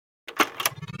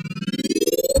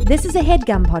This is a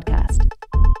HeadGum podcast.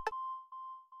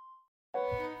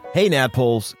 Hey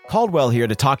Nadpoles, Caldwell here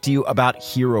to talk to you about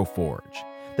Hero Forge,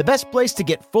 the best place to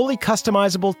get fully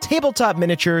customizable tabletop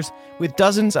miniatures with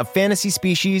dozens of fantasy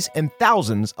species and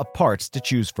thousands of parts to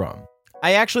choose from.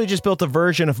 I actually just built a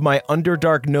version of my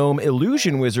Underdark Gnome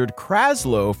illusion wizard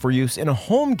Kraslow for use in a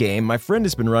home game my friend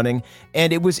has been running,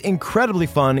 and it was incredibly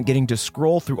fun getting to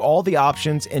scroll through all the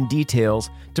options and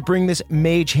details to bring this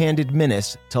mage-handed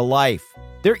menace to life.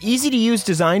 Their easy-to-use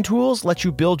design tools let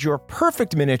you build your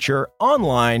perfect miniature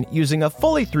online using a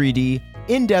fully 3D,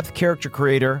 in-depth character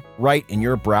creator right in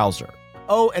your browser.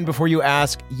 Oh, and before you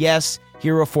ask, yes,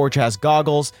 Hero Forge has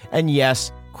goggles, and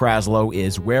yes, Kraslow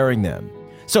is wearing them.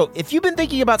 So if you've been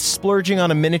thinking about splurging on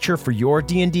a miniature for your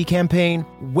D&D campaign,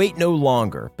 wait no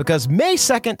longer, because May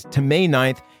 2nd to May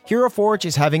 9th, Hero Forge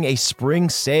is having a spring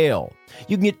sale.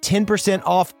 You can get 10%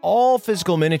 off all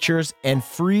physical miniatures and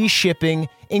free shipping,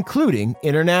 including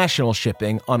international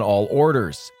shipping on all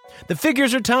orders. The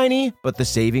figures are tiny, but the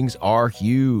savings are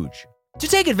huge. To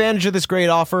take advantage of this great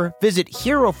offer, visit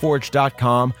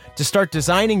HeroForge.com to start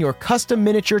designing your custom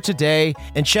miniature today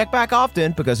and check back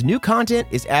often because new content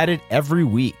is added every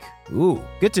week. Ooh,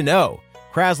 good to know.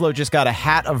 Kraslow just got a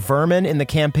hat of vermin in the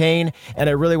campaign, and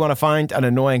I really want to find an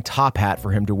annoying top hat for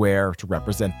him to wear to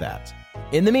represent that.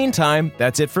 In the meantime,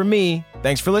 that's it from me.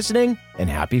 Thanks for listening, and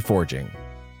happy forging.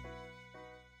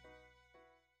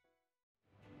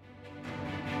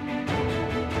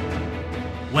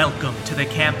 Welcome to the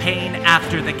campaign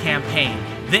after the campaign.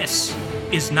 This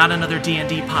is not another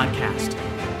D&D podcast.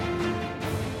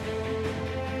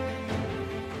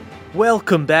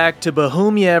 Welcome back to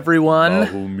Bohemia, everyone.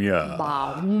 Bohemia.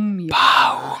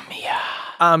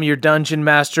 I'm your Dungeon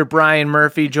Master, Brian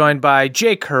Murphy, joined by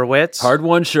Jake Hurwitz. Hard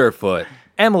one, Surefoot.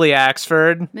 Emily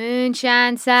Axford.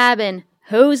 Moonshine Sabin,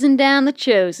 hosing down the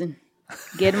chosen.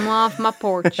 Get him off my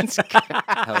porch.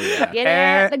 Hell yeah. Get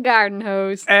out the garden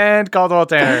hose. And Caldwell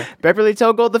Tanner. Beverly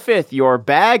Togold V, your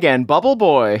bag and bubble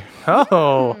boy.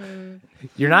 Oh,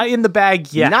 you're not in the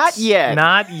bag yet. Not yet.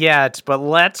 Not yet, but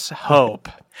let's hope.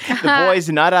 The boy's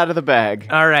not out of the bag.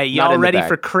 All right, Not y'all in the ready bag.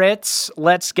 for crits?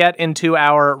 Let's get into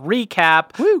our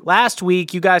recap. Woo. Last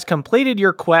week, you guys completed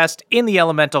your quest in the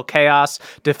Elemental Chaos,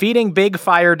 defeating Big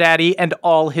Fire Daddy and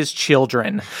all his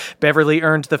children. Beverly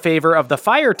earned the favor of the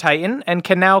Fire Titan and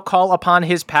can now call upon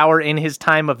his power in his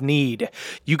time of need.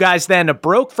 You guys then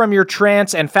broke from your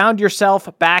trance and found yourself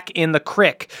back in the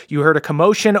crick. You heard a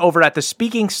commotion over at the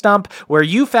Speaking Stump where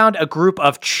you found a group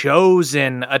of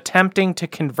Chosen attempting to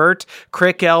convert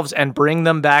crick elves and bring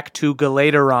them back to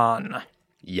Galateron.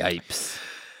 Yipes.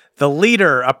 The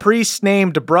leader, a priest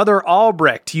named Brother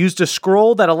Albrecht, used a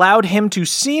scroll that allowed him to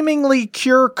seemingly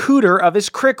cure Cooter of his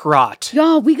crick rot.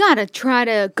 Y'all, we gotta try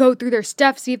to go through their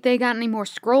stuff, see if they got any more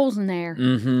scrolls in there.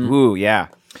 Ooh, yeah.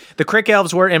 The crick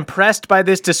elves were impressed by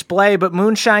this display, but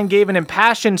Moonshine gave an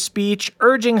impassioned speech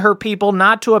urging her people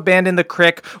not to abandon the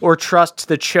crick or trust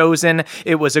the Chosen.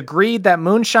 It was agreed that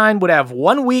Moonshine would have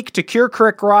 1 week to cure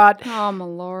crick rot, Oh, my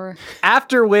lord.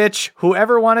 after which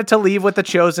whoever wanted to leave with the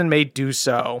Chosen may do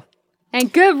so.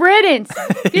 And good riddance.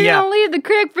 If you're Yeah. gonna leave the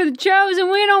crick for the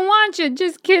chosen, we don't want you.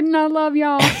 Just kidding, I love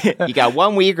y'all. You got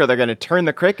 1 week or they're going to turn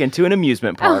the crick into an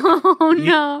amusement park. Oh,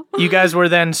 no. You guys were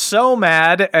then so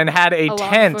mad and had a long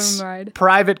tense phone ride.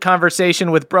 private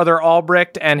conversation with Brother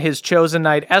Albrecht and his Chosen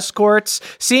Knight escorts.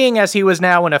 Seeing as he was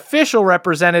now an official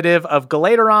representative of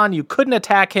Galateron, you couldn't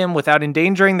attack him without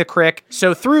endangering the crick.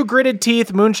 So through gritted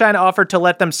teeth, Moonshine offered to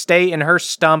let them stay in her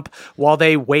stump while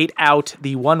they wait out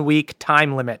the 1 week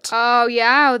time limit. Oh,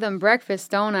 yeah, I owe them breakfast,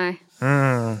 don't I?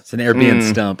 It's an Airbnb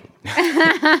stump.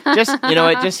 Just, you know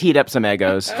what? Just heat up some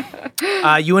egos.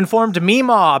 You informed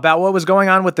Meemaw about what was going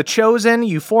on with the Chosen.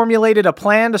 You formulated a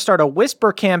plan to start a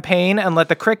whisper campaign and let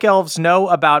the Crick Elves know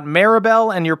about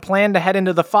Maribel and your plan to head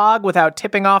into the fog without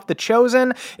tipping off the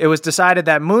Chosen. It was decided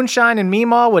that Moonshine and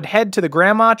Meemaw would head to the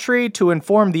Grandma Tree to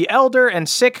inform the Elder and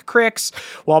sick Cricks,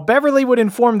 while Beverly would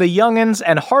inform the Young'uns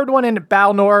and Hardone and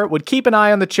Balnor would keep an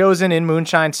eye on the Chosen in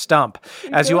Moonshine's stump.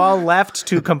 As you all left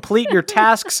to complete your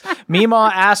tasks,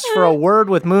 Meemaw asked for a word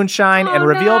with Moonshine and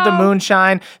revealed to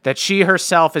Moonshine that she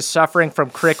herself is suffering from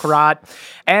crick rot.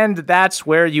 And that's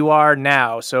where you are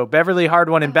now. So Beverly,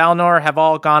 Hardone, and Balnor have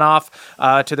all gone off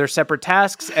to their separate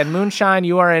tasks. And Moonshine,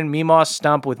 you are in Meemaw's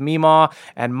stump with Meemaw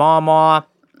and Maw.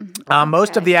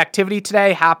 Most of the activity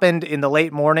today happened in the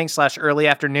late morning / early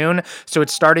afternoon, so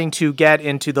it's starting to get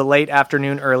into the late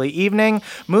afternoon, early evening.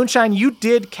 Moonshine, you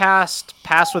did cast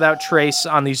Pass Without Trace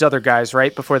on these other guys,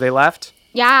 right, before they left?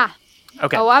 Yeah.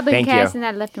 Okay. Oh, I've been Thank you. casting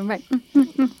that left and right.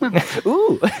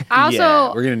 Ooh. Also,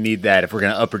 Yeah, we're gonna need that if we're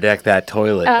gonna upper deck that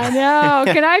toilet. I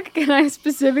know. Can I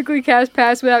specifically cast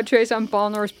Pass Without Trace on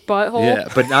Balnor's butthole? Yeah,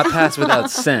 but not pass without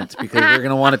scent because we're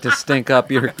gonna want it to stink up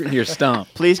your stump.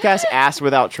 Please cast Ass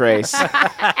Without Trace.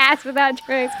 Ass Without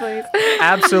Trace, please.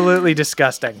 Absolutely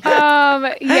disgusting.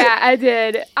 Yeah, I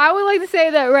did. I would like to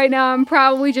say that right now I'm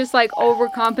probably just like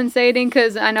overcompensating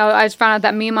because I know I just found out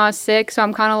that Mima's sick, so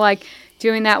I'm kind of like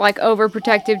doing that like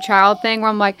overprotective child thing where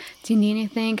I'm like, do you need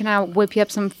anything? Can I whip you up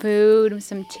some food,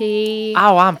 some tea?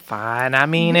 Oh, I'm fine. I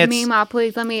mean, it's. Mima,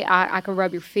 please let me. I can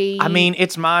rub your feet. I mean,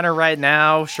 it's minor right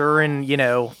now. Sure, in,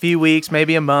 a few weeks,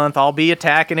 maybe a month, I'll be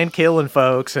attacking and killing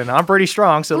folks, and I'm pretty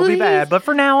strong, so it'll be Please. bad. But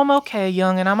for now, I'm okay,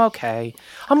 youngin'. I'm okay.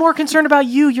 I'm more concerned about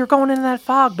you. You're going into that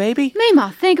fog, baby.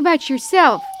 Mima, think about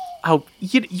yourself. Oh,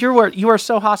 you are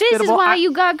so hospitable. This is why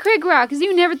you got Crick Rock, because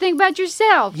you never think about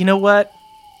yourself. You know what?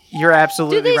 You're Do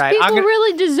absolutely these right. people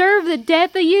really deserve the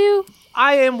death of you?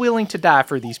 I am willing to die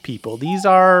for these people. These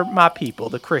are my people,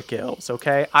 the Crick Elves,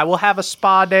 okay? I will have a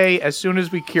spa day as soon as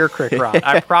we cure Crick Rot.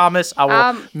 I promise I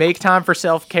will make time for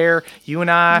self-care. You and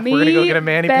I, we're going to go get a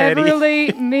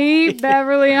mani-pedi.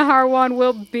 Beverly, and Harwan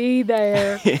will be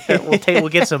there. We'll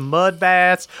get some mud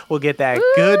baths. We'll get that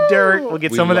good dirt. We'll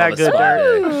get We some of love that a good spa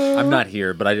dirt. day. I'm not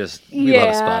here, but we love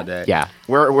a spa day. Yeah.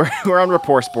 We're on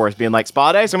rapport spores being like,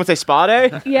 spa day? Someone say spa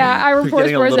day? Yeah, I We're report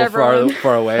getting a spores little everyone.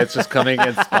 far away. It's just coming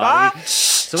in spotty.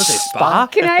 Someone say spa?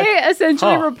 Can I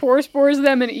essentially Huh. rapport spores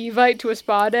them and Evite to a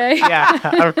spa day?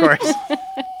 Yeah, of course.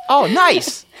 Oh,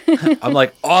 nice. I'm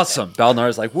like, awesome.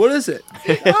 Balnar's like, what is it?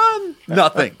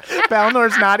 Nothing.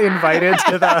 Balnor's not invited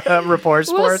to the report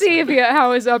We'll sports. see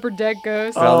how his upper deck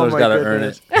goes. Balnar's my got to earn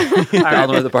goodness. it.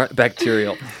 Balnor the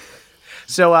bacterial.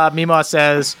 So Mima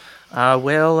says,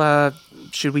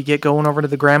 should we get going over to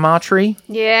the grandma tree?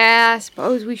 Yeah, I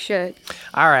suppose we should.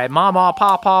 All right, Mama,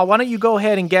 Papa, why don't you go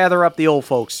ahead and gather up the old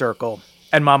folks circle?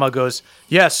 And Mama goes,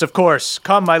 yes, of course.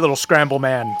 Come, my little scramble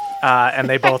man. And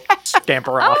they both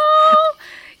scamper off.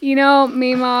 Oh,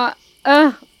 Mima,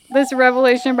 this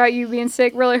revelation about you being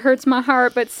sick really hurts my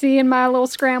heart, but seeing my little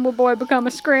scramble boy become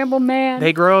a scramble man,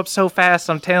 They grow up so fast,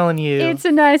 I'm telling you. it's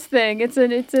a nice thing. It's a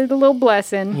little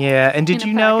blessing. Yeah, and did in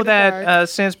a you know pack of that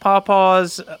cards. since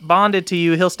Papa's bonded to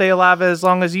you, he'll stay alive as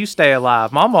long as you stay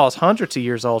alive? Mama's hundreds of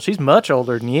years old. She's much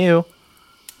older than you.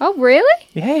 Oh, really?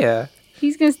 Yeah.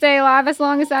 He's gonna stay alive as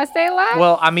long as I stay alive?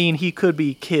 Well, I mean, he could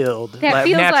be killed. That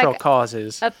feels natural like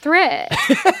causes. a threat.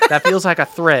 That feels like a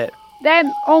threat. That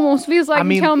almost feels like I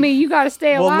mean, you tell me you gotta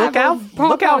stay Well, alive.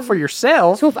 look out for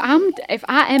yourself. So if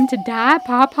I am to die,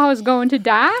 Papa is going to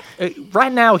die.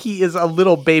 Right now, he is a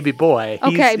little baby boy.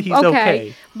 He's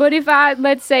okay. But if I,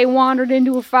 let's say, wandered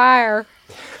into a fire,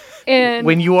 and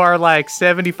When you are like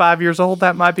 75 years old,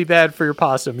 that might be bad for your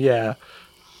possum. Yeah.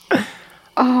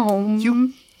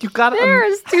 You got there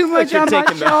is too much You're on my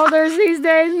taking that. shoulders these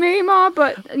days, Mima.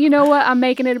 But you know what? I'm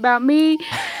making it about me.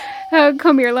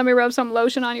 Come here, let me rub some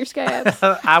lotion on your scabs.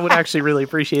 I would actually really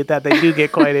appreciate that. They do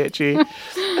get quite itchy.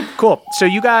 Cool. So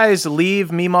you guys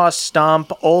leave Mima's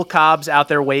stump. Old Cobb's out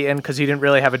there waiting because he didn't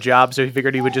really have a job, so he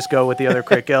figured he would just go with the other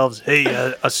Crick Elves. Hey,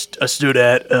 I stood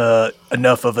at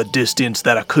enough of a distance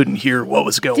that I couldn't hear what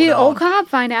was going Did on. old Cobb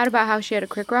find out about how she had a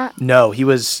crick rot? No, he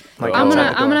was like I'm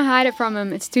outside the door. gonna hide it from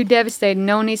him. It's too devastating.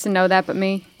 No one needs to know that but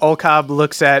me. Old Cobb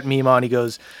looks at Mima and he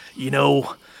goes,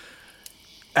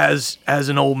 as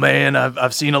an old man,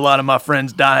 I've seen a lot of my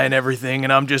friends die and everything,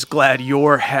 and I'm just glad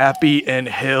you're happy and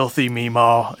healthy,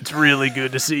 Mima. It's really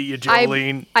good to see you,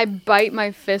 Jolene. I bite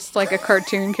my fist like a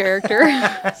cartoon character.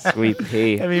 Sweet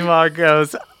pea. And Mima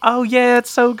goes, oh yeah, it's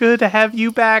so good to have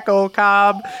you back, old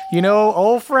Cobb.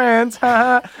 Old friends,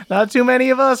 huh? Not too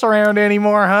many of us around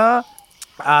anymore, huh?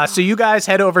 So you guys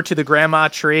head over to the grandma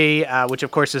tree, which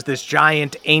of course is this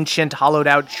giant, ancient, hollowed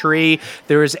out tree.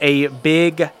 There is a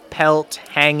big pelt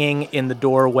hanging in the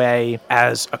doorway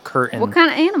as a curtain. What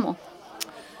kind of animal?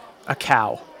 A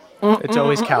cow. It's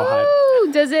always cowhide.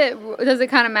 Ooh, does it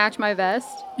kind of match my vest?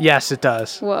 Yes, it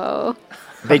does. Whoa.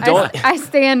 They don't. I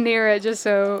stand near it just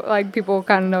so like people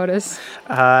kind of notice.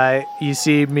 You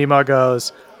see Mima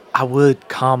goes, I would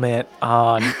comment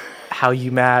on how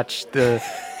you match the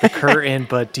curtain,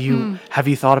 but have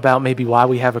you thought about maybe why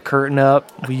we have a curtain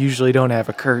up? We usually don't have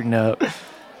a curtain up.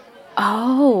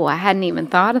 Oh, I hadn't even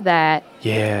thought of that.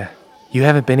 Yeah. You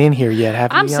haven't been in here yet,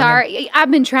 have you? I'm sorry. I've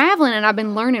been traveling and I've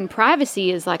been learning privacy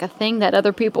is like a thing that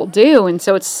other people do. And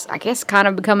so it's, I guess, kind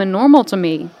of becoming normal to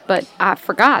me. But I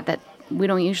forgot that we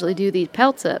don't usually do these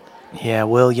pelts up. Yeah,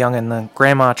 well, youngin', the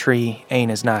grandma tree ain't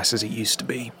as nice as it used to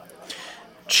be.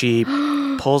 She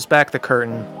pulls back the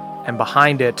curtain, and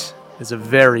behind it is a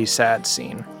very sad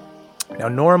scene. Now,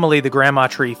 normally the grandma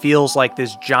tree feels like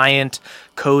this giant,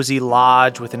 cozy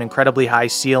lodge with an incredibly high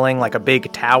ceiling, like a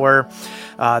big tower.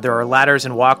 There are ladders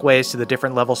and walkways to the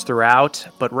different levels throughout,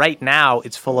 but right now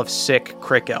it's full of sick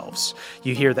crick elves.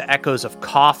 You hear the echoes of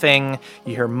coughing,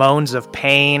 you hear moans of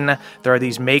pain. There are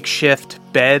these makeshift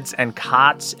beds and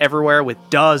cots everywhere with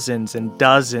dozens and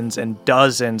dozens and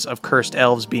dozens of cursed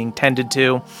elves being tended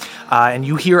to. And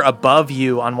you hear above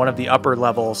you on one of the upper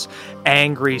levels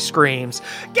angry screams,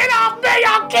 "Get off me!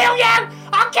 I'll kill you!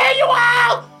 I'll kill you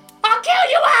all! I'll kill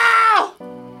you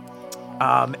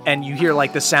all!" And you hear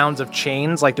like the sounds of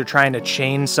chains, like they're trying to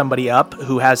chain somebody up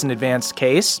who has an advanced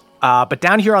case. But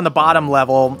down here on the bottom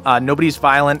level, nobody's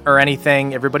violent or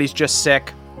anything. Everybody's just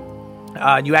sick.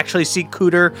 You actually see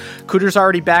Cooter. Cooter's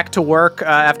already back to work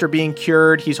after being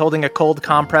cured. He's holding a cold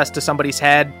compress to somebody's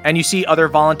head. And you see other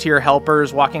volunteer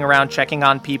helpers walking around checking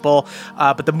on people.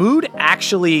 But the mood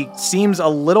actually seems a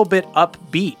little bit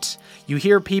upbeat. You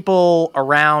hear people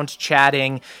around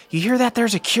chatting. You hear that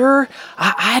there's a cure?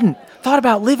 I hadn't thought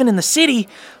about living in the city.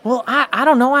 Well, I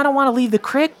don't know. I don't want to leave the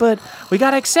crick, but we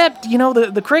got to accept,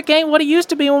 the crick ain't what it used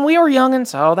to be when we were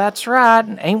youngins. Oh, that's right.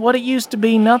 Ain't what it used to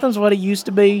be. Nothing's what it used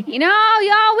to be.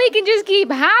 Y'all, we can just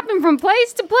keep hopping from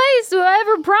place to place.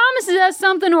 Whoever promises us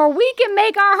something, or we can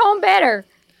make our home better.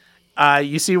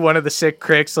 You see one of the sick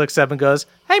cricks looks up and goes,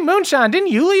 "Hey, Moonshine, didn't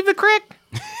you leave the crick?"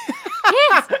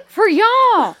 Yes, for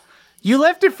y'all. You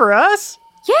left it for us?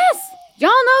 Yes. Y'all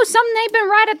know something ain't been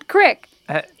right at the crick.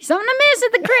 Something amiss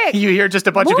at the crick. You hear just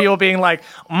a bunch of people being like,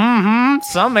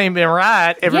 some ain't been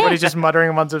right. Everybody's just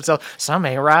muttering amongst themselves, some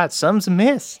ain't right, some's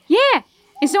amiss. Yeah.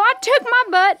 And so I took my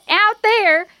butt out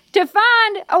there to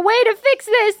find a way to fix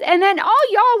this, and then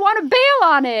all y'all want to bail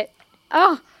on it.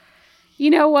 Oh, you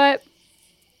know what?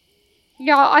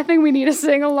 Y'all, I think we need to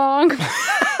sing along.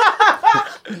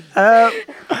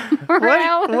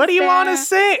 What do you want to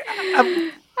say?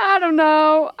 I don't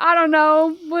know.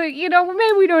 But,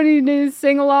 maybe we don't even need to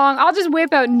sing along. I'll just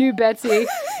whip out New Betsy,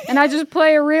 and I just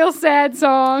play a real sad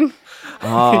song.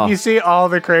 Oh. You see all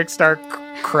the cricks start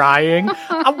crying.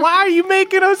 Why are you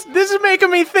making us? This is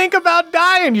making me think about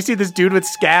dying. You see this dude with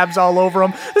scabs all over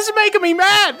him. This is making me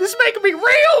mad. This is making me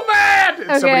real mad.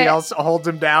 And somebody else holds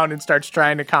him down and starts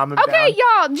trying to calm him down. Okay,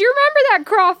 y'all, do you remember that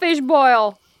crawfish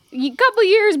boil? A couple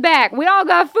years back, we all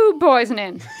got food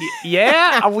poisoning.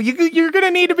 Yeah? Well, you're going to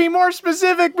need to be more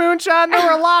specific, Moonshine. There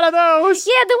were a lot of those.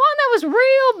 Yeah, the one that was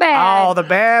real bad. Oh, the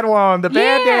bad one. The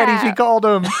bad daddies, he called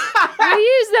them. We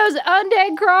used those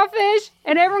undead crawfish,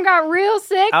 and everyone got real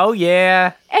sick. Oh,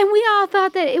 yeah. And we all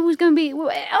thought that it was going to be, we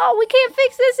can't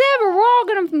fix this ever. We're all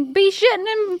going to be shitting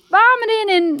and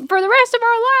vomiting and for the rest of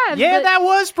our lives. Yeah, but that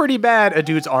was pretty bad. A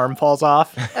dude's arm falls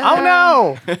off.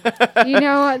 Oh, no. You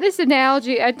know what? This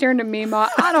analogy, I turned to Mima.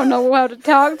 I don't know how to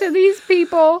talk to these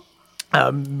people.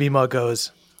 Mima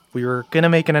goes, "We were going to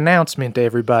make an announcement to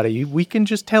everybody. We can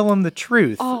just tell them the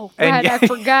truth." Oh, right. I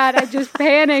forgot. I just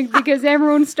panicked because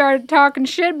everyone started talking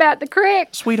shit about the crick.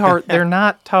 Sweetheart, they're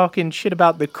not talking shit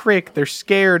about the crick. They're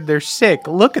scared. They're sick.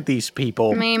 Look at these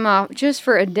people. Mima, just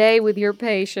for a day with your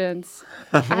patience.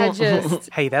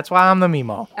 Hey, that's why I'm the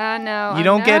Mima. I know. You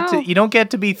don't get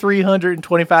to be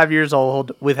 325 years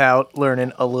old without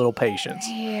learning a little patience.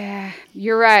 Yeah,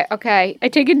 you're right. Okay. I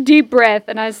take a deep breath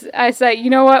and I say, you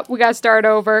know what? We got to start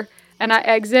over. And I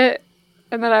exit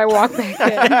and then I walk back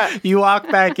in. You walk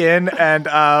back in and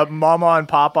Mama and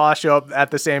Papa show up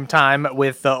at the same time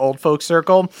with the old folks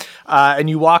circle. And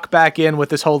you walk back in with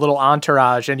this whole little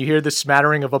entourage and you hear the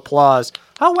smattering of applause.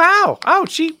 Oh, wow. Oh,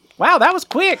 wow, that was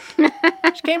quick.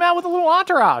 She came out with a little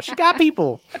entourage. She got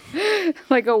people.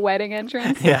 Like a wedding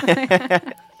entrance. Yeah.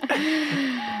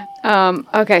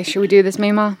 Okay, should we do this,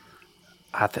 Mima?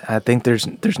 I think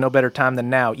there's no better time than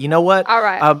now. You know what? All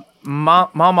right.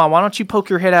 Mama, why don't you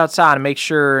poke your head outside and make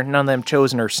sure none of them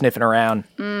chosen are sniffing around?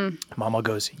 Mama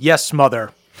goes, "Yes, mother."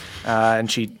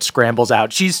 And she scrambles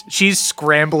out. She's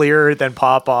scramblier than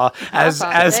Papa as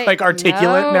like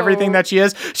articulate and everything that she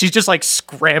is. She's just like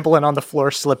scrambling on the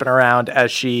floor, slipping around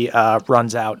as she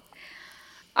runs out.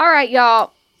 All right,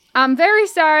 y'all. I'm very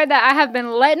sorry that I have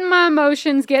been letting my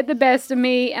emotions get the best of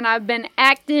me, and I've been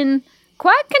acting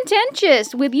quite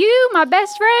contentious with you, my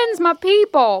best friends, my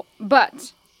people.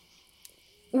 But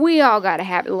we all got to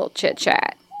have a little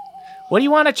chit-chat. What do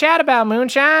you want to chat about,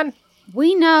 Moonshine?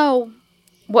 We know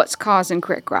what's causing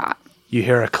crick rot. You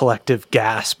hear a collective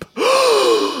gasp.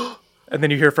 And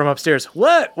then you hear from upstairs,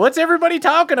 "What? What's everybody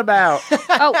talking about?"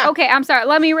 Oh, okay, I'm sorry.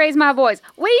 Let me raise my voice.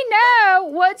 We know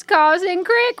what's causing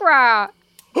crick rot.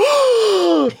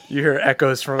 You hear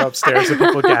echoes from upstairs of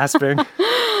people gasping.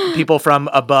 people from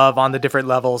above on the different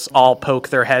levels all poke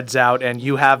their heads out, and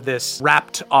you have this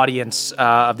rapt audience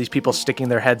of these people sticking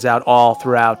their heads out all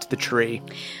throughout the tree.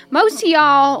 Most of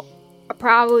y'all are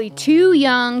probably too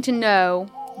young to know,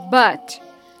 but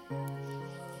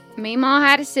Meemaw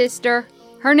had a sister.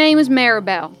 Her name was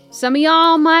Maribel. Some of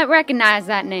y'all might recognize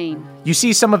that name. You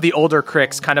see some of the older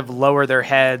Cricks kind of lower their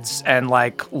heads and,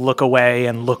 like, look away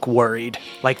and look worried.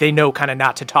 Like, they know kind of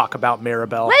not to talk about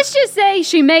Maribel. Let's just say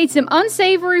she made some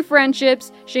unsavory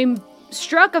friendships, she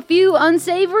struck a few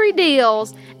unsavory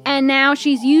deals, and now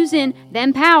she's using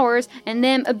them powers and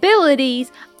them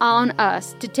abilities on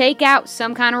us to take out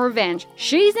some kind of revenge.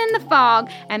 She's in the fog,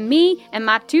 and me and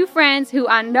my two friends who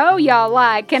I know y'all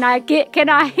like, can I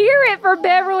hear it for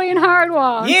Beverly and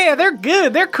Hardwalk? Yeah, they're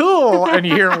good. They're cool. And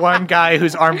you hear one guy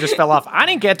whose arm just fell off. I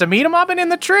didn't get to meet him. I've been in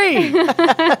the tree.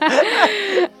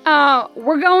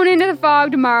 We're going into the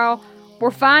fog tomorrow.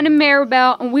 We're finding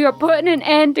Maribel, and we are putting an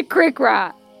end to Crick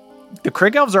Rot. The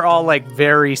Crick Elves are all, like,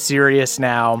 very serious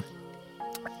now.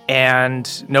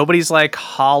 And nobody's, like,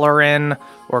 hollering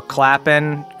or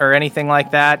clapping or anything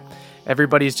like that.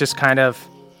 Everybody's just kind of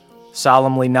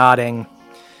solemnly nodding.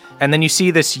 And then you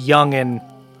see this youngin'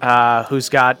 who's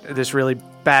got this really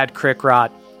bad Crick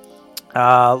Rot,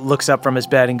 looks up from his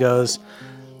bed and goes,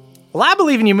 "Well, I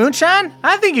believe in you, Moonshine.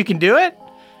 I think you can do it."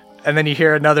 And then you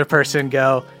hear another person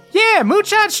go, "Yeah,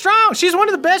 Moonshine's strong. She's one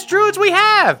of the best druids we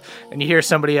have." And you hear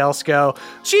somebody else go,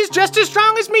 "She's just as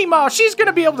strong as Meemaw. She's going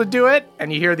to be able to do it."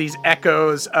 And you hear these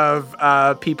echoes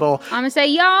of people. I'm going to say,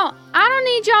 y'all, I don't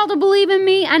need y'all to believe in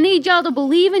me. I need y'all to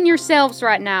believe in yourselves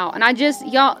right now. And I just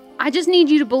need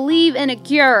you to believe in a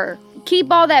cure.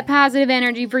 Keep all that positive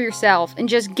energy for yourself and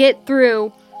just get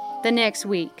through the next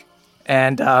week.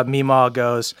 And Meemaw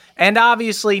goes, "And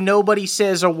obviously nobody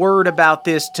says a word about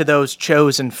this to those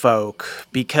chosen folk,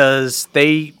 because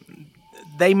they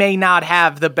may not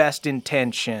have the best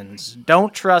intentions.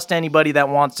 Don't trust anybody that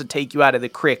wants to take you out of the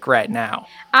crick right now."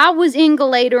 I was in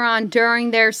Galateron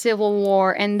during their civil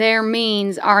war, and their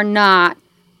means are not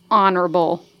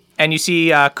honorable. And you see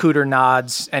Cooter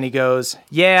nods, and he goes,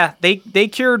 "Yeah, they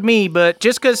cured me, but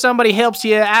just because somebody helps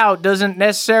you out doesn't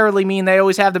necessarily mean they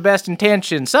always have the best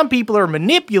intentions. Some people are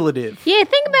manipulative." Yeah,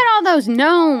 think about all those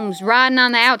gnomes riding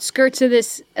on the outskirts of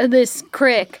this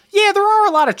crick. Yeah, there are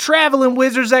a lot of traveling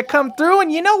wizards that come through,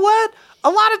 and you know what? A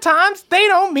lot of times, they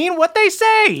don't mean what they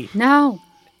say. No.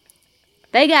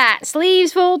 They got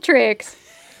sleeves full of tricks.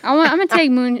 I'm gonna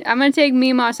take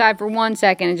Meemaw aside for 1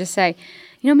 second and just say,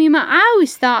 you know, Meemaw, I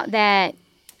always thought that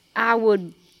I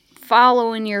would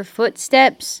follow in your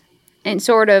footsteps and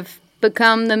sort of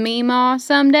become the Meemaw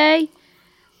someday,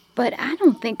 but I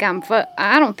don't think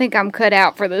I'm cut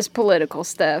out for this political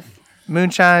stuff.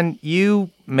 Moonshine, you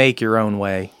make your own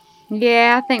way.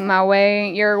 Yeah, I think my way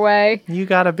ain't your way. You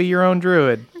gotta be your own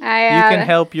druid. You can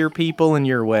help your people in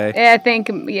your way. I think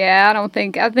we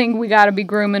gotta be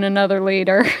grooming another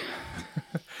leader.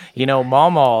 You know,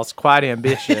 Mawmaw's quite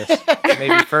ambitious.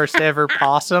 Maybe first ever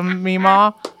possum,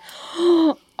 Meemaw?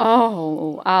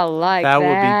 Oh, I like that. That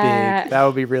would be big. That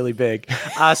would be really big.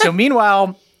 So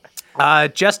meanwhile,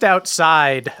 just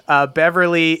outside,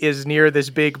 Beverly is near this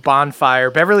big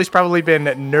bonfire. Beverly's probably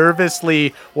been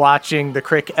nervously watching the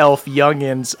Crick Elf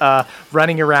youngins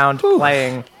running around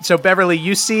playing. So Beverly,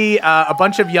 you see a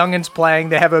bunch of youngins playing.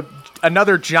 They have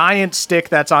another giant stick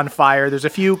that's on fire. There's a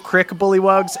few Crick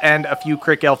bullywugs and a few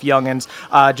Crick Elf youngins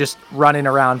just running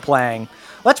around playing.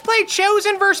 "Let's play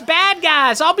Chosen versus Bad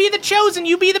Guys. I'll be the Chosen,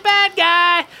 you be the bad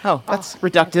guy." Oh, that's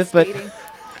reductive, but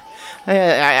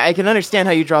I can understand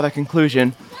how you draw that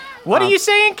conclusion. What are you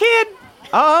saying, kid?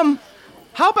 How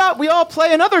about we all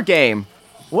play another game?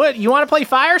 What, you want to play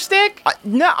Fire Stick?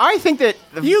 No, I think that...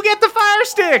 You get the Fire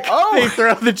Stick! Oh! They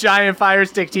throw the giant Fire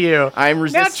Stick to you. I'm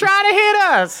resistant. Now try to hit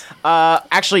us!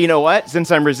 Actually, you know what? Since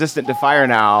I'm resistant to fire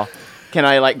now, can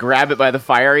I, like, grab it by the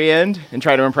fiery end and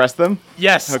try to impress them?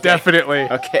 Yes, Okay. definitely.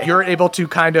 Okay. You're able to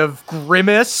kind of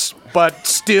grimace, but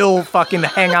still fucking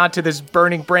hang on to this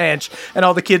burning branch, and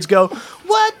all the kids go,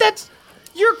 "What?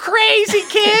 You're crazy,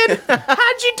 kid!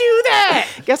 How'd you do that?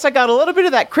 Guess I got a little bit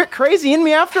of that Crick crazy in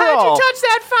me after all. How'd you touch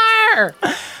that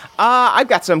fire?" I've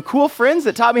got some cool friends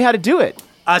that taught me how to do it.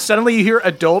 Suddenly you hear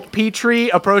Adult Petrie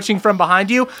approaching from behind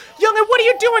you. "Youngin, what are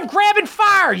you doing grabbing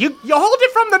fire? You hold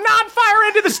it from the non-fire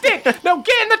end of the stick. Now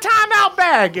get in the timeout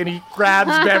bag." And he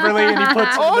grabs Beverly and he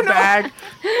puts her in the bag.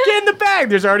 "Get in the bag."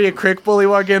 There's already a Crick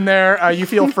bullywug in there. You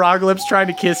feel Frog Lips trying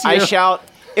to kiss you. I shout,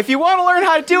 "If you want to learn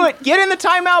how to do it, get in the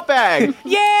timeout bag."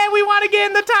 "Yeah, we want to get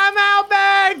in the timeout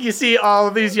bag." You see all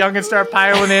of these youngins start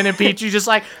piling in, and Petrie's just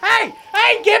like, hey,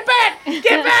 Hey, get back!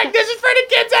 Get back! This is for the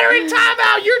kids that are in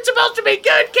timeout. You're supposed to be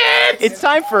good kids. It's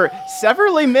time for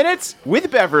Severally Minutes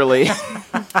with Beverly.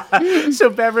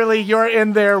 So Beverly, you're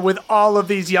in there with all of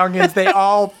these youngins. They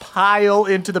all pile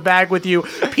into the bag with you.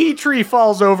 Petrie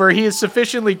falls over. He is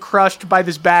sufficiently crushed by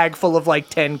this bag full of like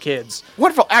 10 kids.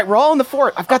 Wonderful. All right, we're all in the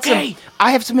fort.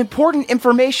 I have some important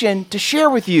information to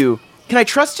share with you. Can I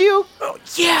trust you? Oh,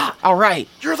 yeah. All right.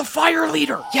 You're the fire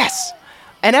leader. Yes.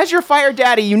 And as your fire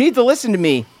daddy, you need to listen to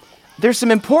me. There's some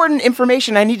important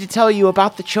information I need to tell you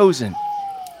about the Chosen.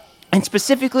 And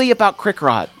specifically about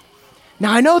Crickrod.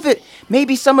 Now, I know that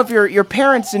maybe some of your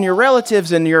parents and your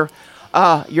relatives and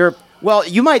well,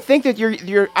 you might think that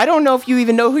you're I don't know if you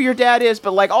even know who your dad is,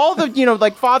 but like all the,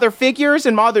 like father figures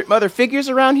and mother figures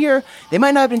around here, they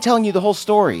might not have been telling you the whole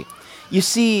story. You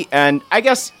see, and I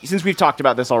guess since we've talked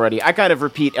about this already, I kind of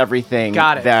repeat everything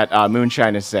that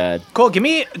Moonshine has said. Cool.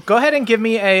 Go ahead and give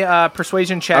me a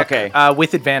persuasion check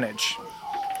with advantage.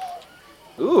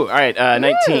 Ooh, all right.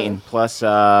 19 plus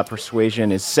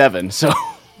persuasion is 7, so...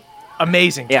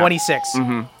 Amazing. Yeah. 26.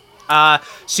 Mm-hmm.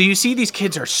 So you see these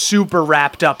kids are super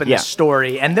wrapped up in this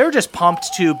story, and they're just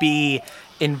pumped to be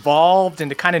involved and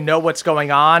to kind of know what's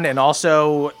going on. And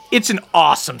also, it's an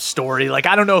awesome story. Like,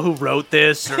 I don't know who wrote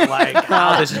this or like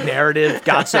how this narrative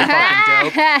got so fucking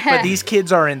dope, but these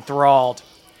kids are enthralled.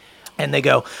 And they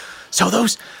go, so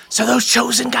those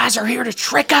Chosen guys are here to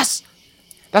trick us?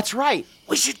 That's right.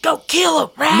 We should go kill them,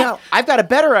 right? No, I've got a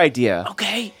better idea.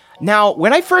 Okay. Now,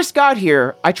 when I first got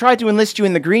here, I tried to enlist you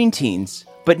in the Green Teens,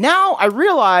 but now I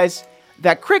realize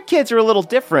that Crick kids are a little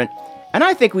different, and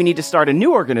I think we need to start a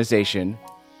new organization.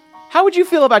 How would you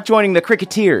feel about joining the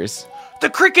Cricketeers? The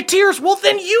Cricketeers? Well,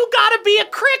 then you gotta be a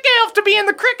Crick Elf to be in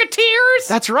the Cricketeers!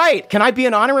 That's right. Can I be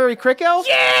an honorary Crick Elf?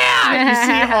 Yeah!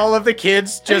 You see all of the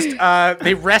kids just,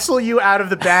 they wrestle you out of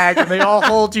the bag, and they all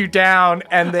hold you down,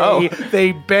 and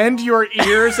they bend your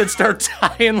ears and start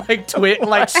tying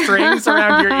like strings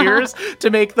around your ears to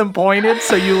make them pointed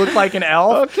so you look like an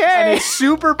elf. Okay. And it's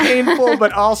super painful,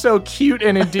 but also cute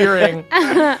and endearing.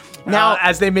 Now,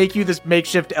 as they make you this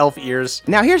makeshift elf ears.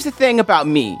 Now, here's the thing about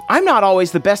me. I'm not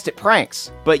always the best at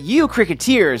pranks, but you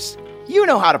Cricketeers, you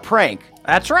know how to prank.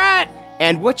 That's right.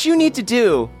 And what you need to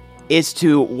do is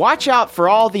to watch out for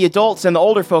all the adults and the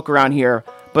older folk around here,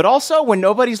 but also, when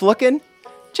nobody's looking,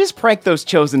 just prank those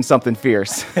Chosen something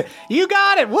fierce. You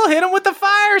got it. We'll hit them with the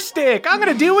fire stick. I'm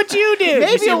going to do what you did.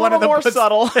 Maybe a little more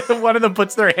subtle. One of them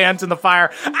puts their hands in the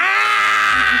fire.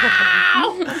 Ow!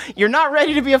 You're not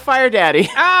ready to be a fire daddy.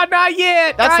 Ah, not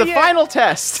yet. That's not the yet. final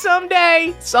test.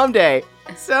 Someday. Someday.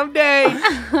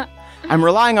 I'm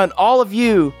relying on all of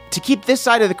you to keep this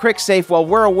side of the crick safe while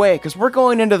we're away, because we're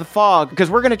going into the fog, because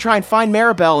we're going to try and find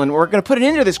Maribel, and we're going to put it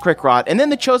into this crick rot, and then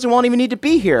the Chosen won't even need to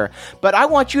be here. But I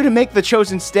want you to make the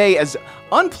Chosen stay as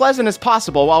unpleasant as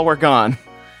possible while we're gone.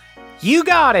 You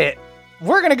got it.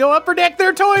 We're going to go upper deck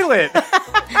their toilet.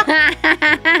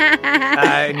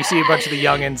 And you see a bunch of the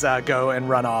youngins go and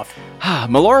run off.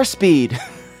 Melora Speed.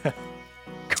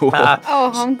 Cool.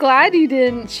 I'm glad you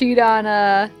didn't cheat on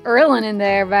Erlen in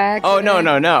there back. Oh, no.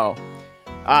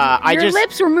 Your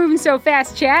lips were moving so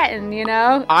fast chatting, you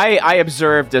know? I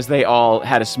observed as they all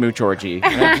had a smooch orgy.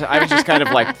 I was just kind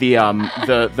of like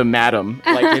the madam.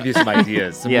 Like, Give you some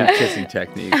ideas, some Yeah. new kissing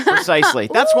techniques. precisely.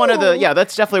 That's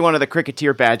that's definitely one of the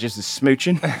Cricketeer badges is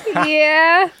smooching.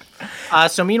 Yeah.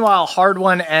 So meanwhile, Hard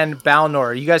One and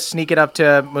Balnor, you guys sneak it up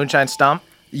to Moonshine Stump?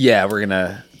 Yeah, we're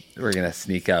gonna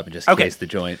sneak up and just case the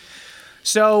joint.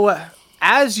 So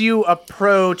as you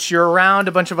approach, you're around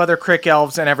a bunch of other Crick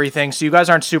Elves and everything, so you guys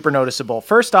aren't super noticeable.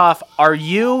 First off, are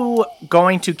you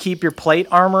going to keep your plate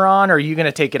armor on, or are you going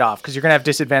to take it off? Because you're going to have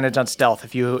disadvantage on stealth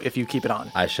if you keep it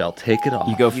on. I shall take it off.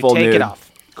 You go You full take nude. it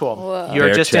off. Cool. Whoa. You're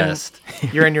Bare just chest.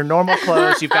 you're in your normal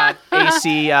clothes. You've got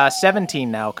AC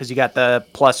 17 now because you got the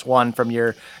 +1 from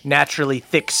your naturally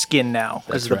thick skin now.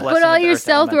 That's the right. blessing But all of the your Earth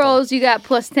stealth Elemental. rolls, you got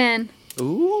 +10.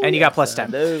 And you got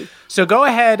 +10. So go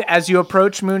ahead, as you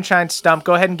approach Moonshine Stump,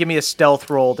 go ahead and give me a stealth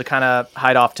roll to kind of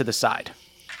hide off to the side.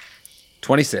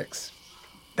 26.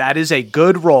 That is a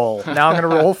good roll. Now I'm going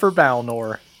to roll for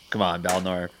Balnor. Come on,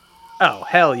 Balnor. Oh,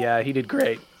 hell yeah, he did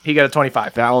great. He got a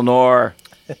 25. Balnor.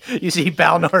 You see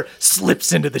Balnor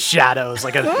slips into the shadows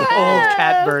like an old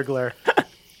cat burglar.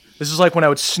 This is like when I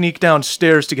would sneak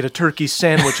downstairs to get a turkey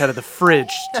sandwich out of the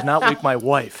fridge to not wake my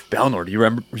wife. Balnor, do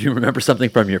you remember something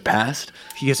from your past?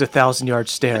 He has a 1,000-yard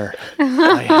stare.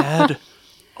 I had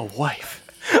a wife.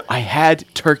 I had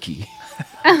turkey.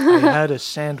 I had a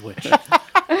sandwich.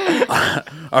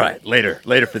 All right,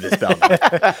 later for this,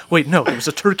 Balnor. Wait, no, it was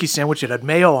a turkey sandwich. It had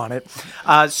mayo on it.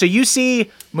 So you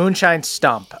see Moonshine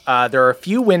Stump. There are a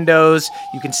few windows.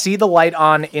 You can see the light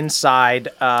on inside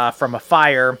from a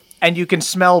fire, and you can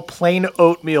smell plain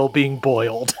oatmeal being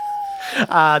boiled.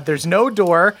 There's no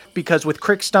door because with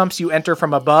Crick Stumps you enter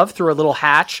from above through a little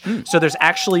hatch. So there's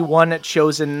actually one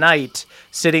chosen knight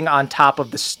sitting on top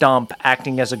of the stump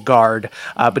acting as a guard,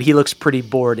 but he looks pretty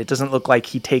bored. It doesn't look like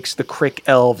he takes the Crick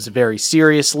elves very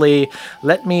seriously.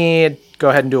 Let me go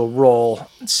ahead and do a roll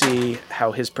and see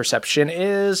how his perception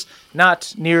is.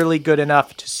 Not nearly good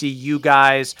enough to see you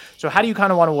guys. So how do you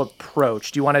kind of want to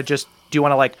approach? Do you want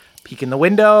to like peek in the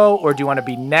window, or do you want to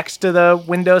be next to the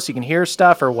window so you can hear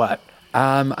stuff, or what?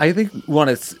 I think we want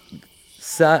to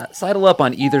sidle up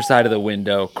on either side of the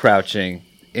window, crouching,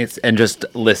 and just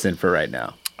listen for right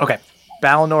now. Okay.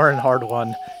 Balnor and Hard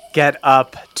One get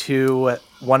up to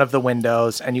one of the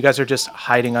windows, and you guys are just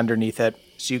hiding underneath it.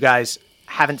 So you guys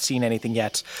haven't seen anything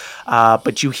yet.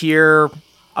 But you hear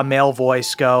a male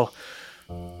voice go,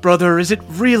 "Brother, is it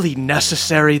really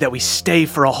necessary that we stay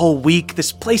for a whole week?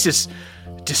 This place is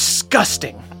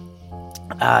disgusting."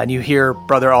 And you hear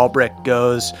Brother Albrecht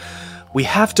goes, "We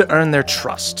have to earn their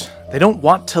trust. They don't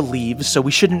want to leave, so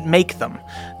we shouldn't make them.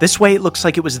 This way it looks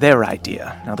like it was their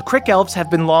idea. Now, the Crick Elves have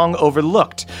been long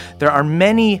overlooked. There are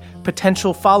many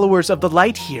potential followers of the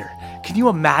light here. Can you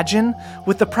imagine?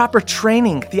 With the proper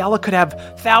training, Theala could have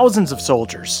thousands of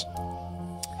soldiers."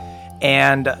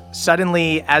 And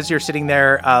suddenly, as you're sitting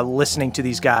there listening to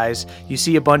these guys, you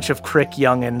see a bunch of Crick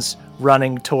youngins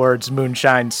running towards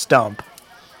Moonshine Stump.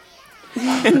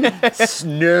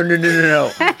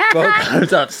 No. Both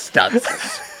arms up, stop.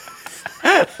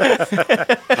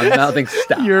 I'm mouthing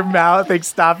stop. You're mouthing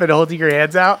stop and holding your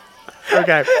hands out?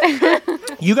 Okay.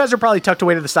 You guys are probably tucked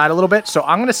away to the side a little bit, so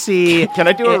I'm going to see... Can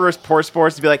I do a reverse pour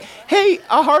spores to be like, hey,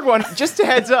 a Hard One, just a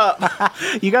heads up.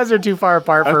 You guys are too far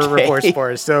apart for reverse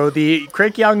spores. So the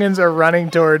Crick youngins are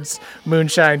running towards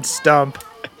Moonshine Stump.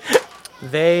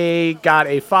 They got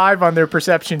a 5 on their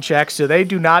perception check, so they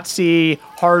do not see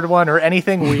Hard One or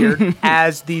anything weird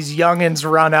as these youngins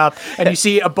run up, and you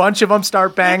see a bunch of them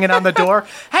start banging on the door.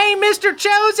 "Hey, Mr.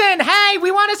 Chosen! Hey, we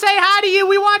want to say hi to you!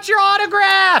 We want your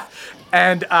autograph!"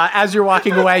 And as you're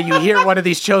walking away, you hear one of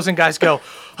these Chosen guys go,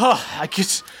 "Oh, I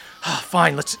guess...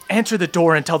 fine, let's answer the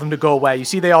door and tell them to go away." You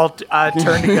see they all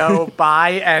turn to go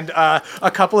by, and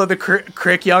a couple of the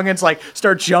Crick youngins like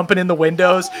start jumping in the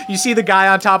windows. You see the guy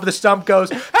on top of the stump goes,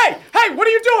 hey, what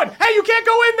are you doing? Hey, you can't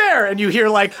go in there. And you hear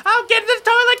like, "Oh, get to the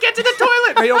toilet.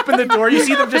 And they open the door. You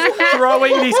see them just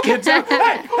throwing these kids out.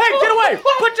 Hey, get away.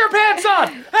 Put your pants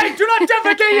on. Hey, do not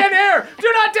defecate in here.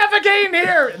 Do not defecate in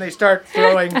here. And they start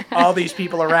throwing all these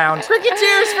people around.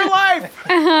 Cricketeers for life.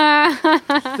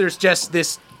 There's just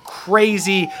this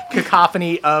crazy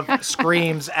cacophony of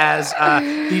screams as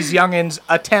these youngins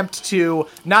attempt to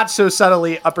not so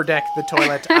subtly upper deck the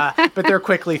toilet, but they're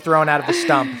quickly thrown out of the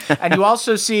stump. And you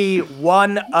also see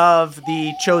one of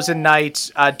the chosen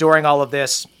knights during all of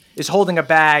this is holding a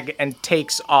bag and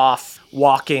takes off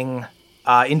walking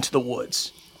into the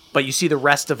woods. But you see the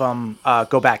rest of them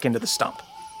go back into the stump.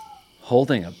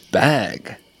 Holding a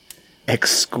bag.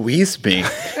 Excuse me.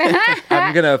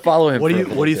 I'm gonna follow him.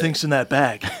 What do you think's in that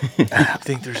bag?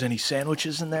 Think there's any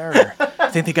sandwiches in there? Or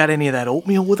think they got any of that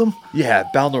oatmeal with them? Yeah,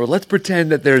 Balnor, let's pretend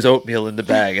that there's oatmeal in the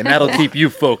bag, and that'll keep you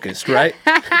focused, right?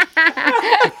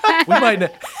 We might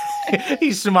not.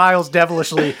 He smiles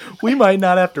devilishly. We might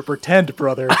not have to pretend,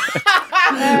 brother.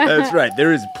 That's right.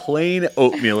 There is plain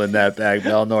oatmeal in that bag,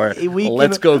 Balnor.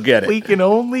 Let's go get it. We can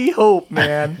only hope,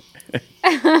 man.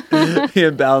 Me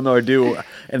and Balnor do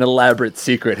an elaborate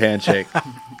secret handshake.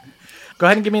 Go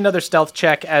ahead and give me another stealth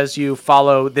check as you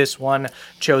follow this one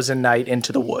chosen knight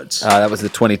into the woods. That was the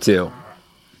 22.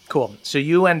 Cool. So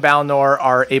you and Balnor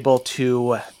are able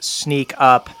to sneak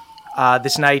up.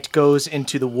 This knight goes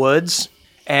into the woods,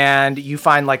 and you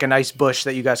find like a nice bush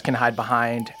that you guys can hide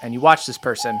behind, and you watch this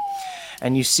person,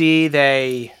 and you see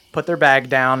they put their bag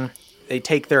down, they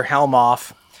take their helm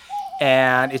off,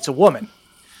 and it's a woman.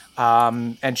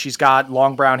 And she's got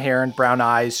long brown hair and brown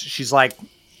eyes. She's like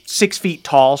 6 feet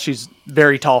tall. She's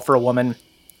very tall for a woman.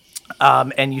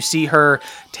 And you see her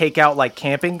take out like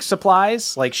camping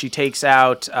supplies. Like she takes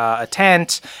out a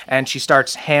tent and she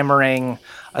starts hammering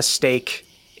a stake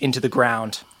into the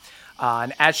ground.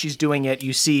 And as she's doing it,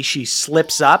 you see she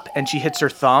slips up and she hits her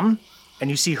thumb.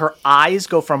 And you see her eyes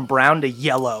go from brown to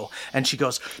yellow. And she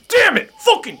goes, "Damn it!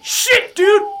 Fucking shit,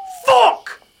 dude!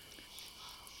 Fuck!"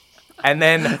 And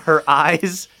then her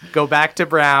eyes go back to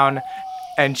brown,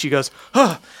 and she goes,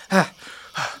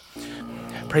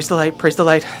 "Praise the light,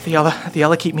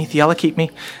 Theala keep me,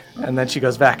 And then she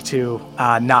goes back to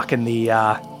knocking the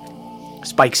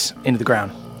spikes into the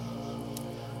ground.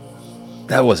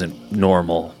 That wasn't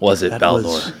normal, was it, That Balnor?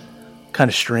 was kind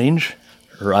of strange.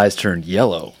 Her eyes turned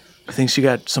yellow. You think she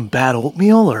got some bad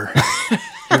oatmeal, or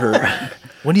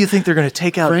when do you think they're going to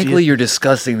take out? Frankly, you're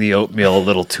discussing the oatmeal a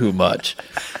little too much.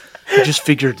 I just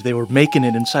figured they were making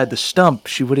it inside the stump.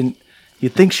 She wouldn't.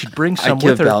 You'd think she'd bring some I with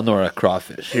give her. Balnor a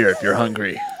crawfish. Here, if you're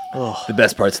hungry. The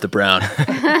best part's the brown.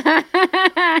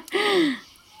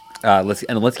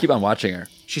 Let's keep on watching her.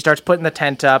 She starts putting the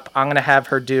tent up. I'm going to have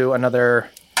her do another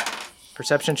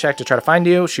perception check to try to find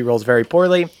you. She rolls very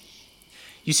poorly.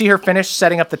 You see her finish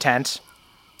setting up the tent,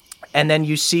 and then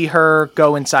you see her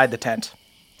go inside the tent,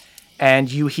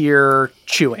 and you hear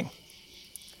chewing.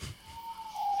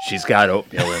 She's got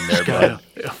oatmeal in there,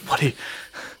 bud.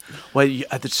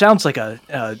 It sounds like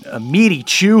a meaty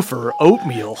chew for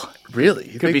oatmeal.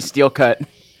 Really? Could be steel cut.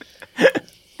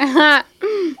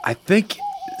 I think.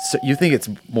 So you think it's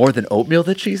more than oatmeal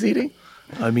that she's eating?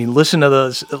 I mean, listen to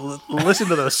those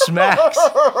smacks.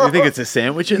 You think it's a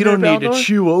sandwich in You there, don't need to Balnor?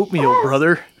 chew oatmeal,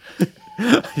 brother.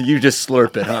 You just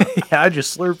slurp it, huh? Yeah, I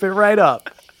just slurp it right up.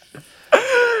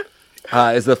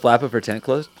 Is the flap of her tent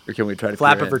closed? Or can we try to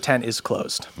Flap peer of her in? tent is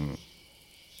closed.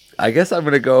 I guess I'm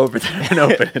going to go over there and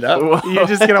open it up. You're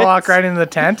just gonna walk right into the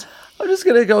tent? I'm just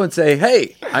going to go and say,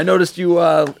 hey, I noticed you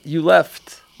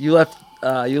left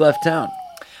town.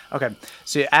 Okay,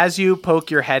 so as you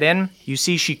poke your head in, you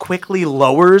see she quickly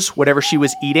lowers whatever she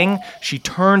was eating. She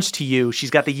turns to you. She's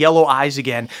got the yellow eyes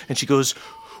again, and she goes,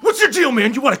 "What's your deal,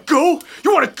 man? You want to go?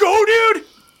 You want to go, dude?"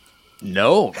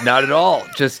 No, not at all.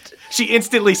 Just She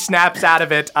instantly snaps out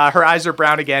of it. Her eyes are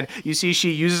brown again. You see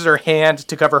she uses her hand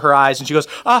to cover her eyes, and she goes,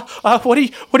 what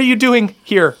are you doing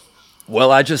here?"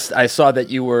 well, I saw that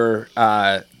you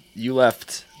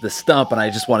left the stump, and I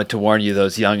just wanted to warn you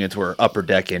those youngins were upper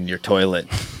decking your toilet.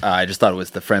 I just thought it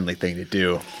was the friendly thing to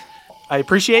do. I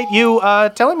appreciate you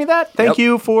telling me that. Thank Yep.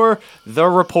 you for the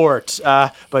report.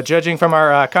 But judging from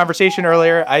our conversation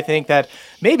earlier, I think that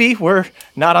maybe we're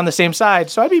not on the same side.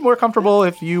 So I'd be more comfortable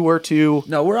if you were to...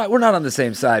 No, we're not on the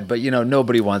same side, but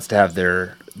nobody wants to have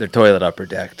their toilet upper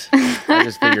decked. I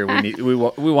just figure we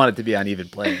want it to be on even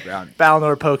playing ground.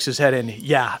 Balnor pokes his head in.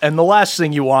 Yeah, and the last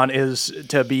thing you want is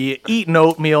to be eating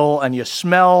oatmeal and you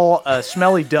smell a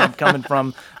smelly dump coming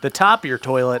from the top of your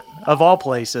toilet, of all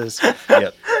places.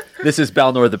 Yep. This is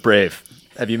Balnor the Brave.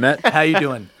 Have you met? How you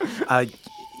doing?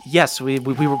 Yes, we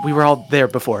were all there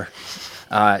before.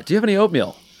 Do you have any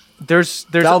oatmeal? There's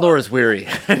Balnor is weary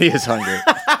and he is hungry.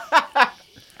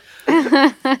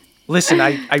 Listen,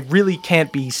 I really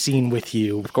can't be seen with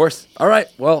you. Of course. All right.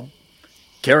 Well,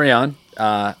 carry on.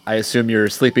 I assume you're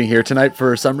sleeping here tonight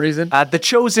for some reason. The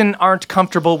Chosen aren't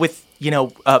comfortable with,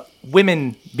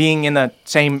 women being in the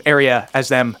same area as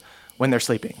them when they're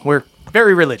sleeping. We're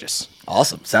very religious.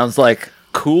 Awesome. Sounds like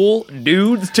cool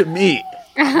dudes to me.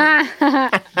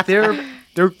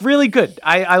 They're really good.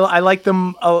 I like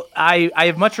them. I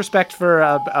have much respect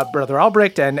for Brother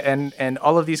Albrecht and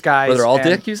all of these guys.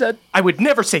 Brother and Aldick, you said? I would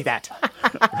never say that.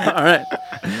 All right.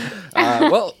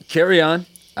 Well, carry on.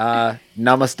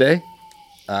 Namaste.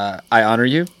 I honor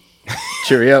you.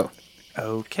 Cheerio.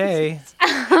 Okay.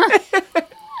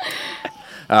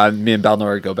 Me and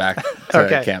Balnor go back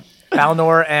to camp.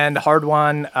 Balnor and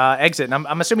Hardwan exit. And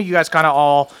I'm assuming you guys kind of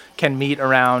all can meet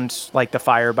around like the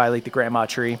fire by like the grandma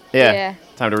tree. Yeah.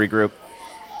 Time to regroup.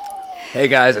 Hey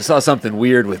guys, I saw something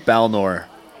weird with Balnor.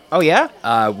 Oh, yeah?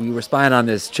 We were spying on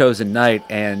this chosen knight,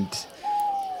 and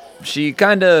she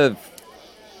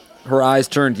her eyes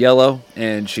turned yellow,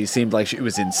 and she seemed like she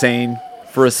was insane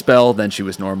for a spell. Then she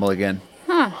was normal again.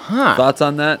 Huh. Thoughts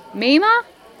on that? Mima?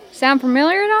 Sound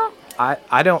familiar at all?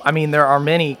 I mean, there are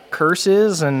many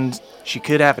curses, and she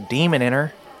could have a demon in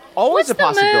her. Always a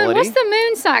possibility. What's the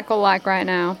moon cycle like right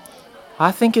now?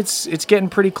 I think it's getting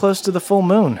pretty close to the full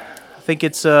moon. I think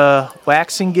it's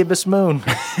waxing gibbous moon.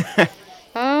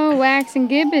 Oh, wax and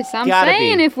gibbous. I'm Gotta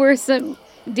saying be. if we're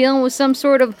dealing with some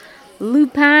sort of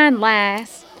lupine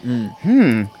lass. You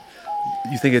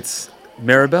think it's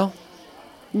Maribel?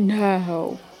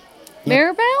 No.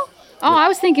 Maribel? Oh, I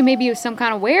was thinking maybe it was some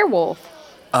kind of werewolf.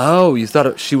 Oh, you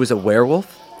thought she was a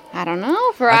werewolf? I don't know.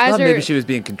 If her I eyes thought are... maybe she was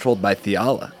being controlled by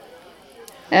Theala.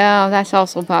 Oh, that's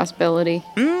also a possibility.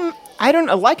 I don't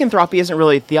know. Lycanthropy isn't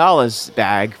really Theala's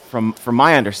bag, from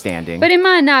my understanding. But it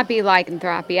might not be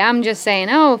lycanthropy. I'm just saying,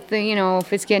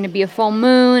 if it's getting to be a full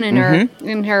moon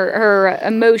and her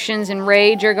emotions and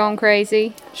rage are going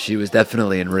crazy. She was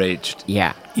definitely enraged.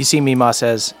 Yeah. You see, Mima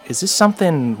says, "Is this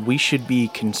something we should be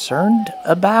concerned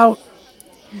about?"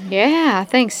 Yeah, I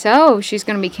think so. She's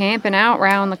going to be camping out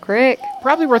around the creek.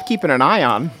 Probably worth keeping an eye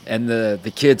on. And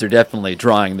the kids are definitely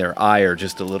drawing their ire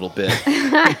just a little bit.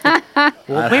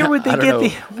 Well, where would they I don't get know.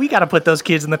 the... We got to put those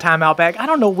kids in the timeout bag. I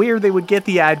don't know where they would get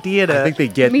the idea to... I think they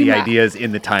get the Mima. ideas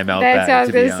in the timeout That's bag, what I was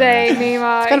to be going to say, honest.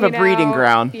 Mima. It's kind of a breeding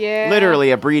ground. Yeah.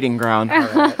 Literally a breeding ground.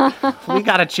 We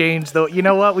got to change, though. You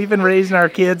know what? We've been raising our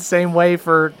kids same way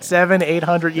for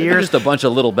 700-800 They're years. just a bunch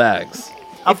of little bags.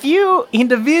 If you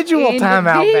Individual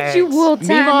timeout bags. Individual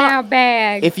Mima, timeout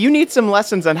bag. if you need some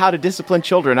lessons on how to discipline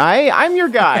children, I'm your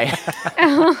guy.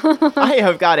 I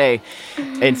have got a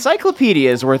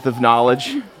encyclopedia's worth of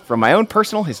knowledge from my own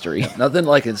personal history. Nothing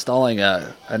like installing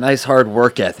a nice hard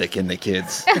work ethic in the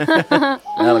kids.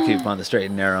 That'll keep them on the straight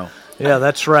and narrow. Yeah,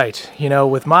 that's right. You know,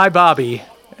 with my Bobby,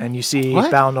 and you see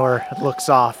What? Balnor looks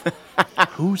off.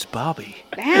 Who's Bobby?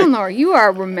 Balnor, you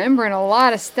are remembering a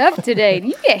lot of stuff today. Did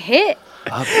you get hit?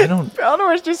 I don't...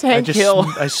 Eleanor is just I Hank just Hill.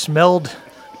 I smelled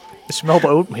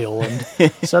oatmeal, and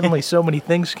suddenly so many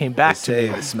things came back to Say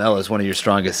me. the smell is one of your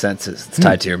strongest senses. It's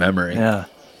tied to your memory. Yeah.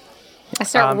 I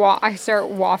start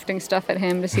wafting stuff at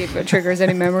him to see if it triggers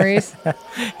any memories.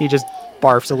 He just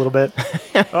barfs a little bit.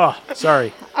 Oh,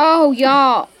 sorry. Oh,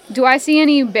 y'all. Do I see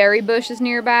any berry bushes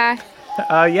nearby?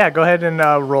 Yeah, go ahead and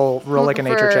roll like a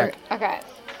nature check. Okay.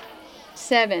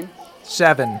 7.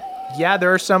 7. Yeah,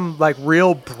 there are some like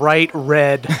real bright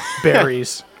red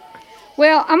berries.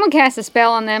 Well, I'm going to cast a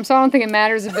spell on them, so I don't think it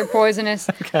matters if they're poisonous.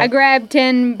 I grab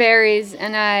 10 berries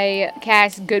and I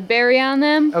cast Good Berry on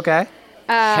them. Okay.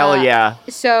 Hell yeah.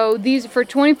 So these for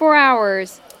 24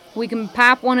 hours, we can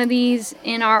pop one of these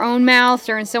in our own mouths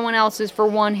or in someone else's for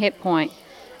 1 hit point.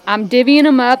 I'm divvying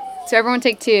them up, so everyone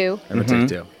take 2. Everyone take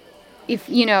 2.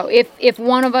 If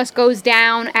one of us goes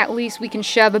down, at least we can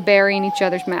shove a berry in each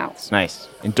other's mouths. Nice.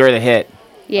 Endure the hit.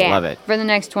 Yeah, love it. for the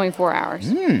next 24 hours.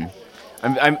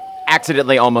 I'm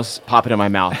accidentally almost popping in my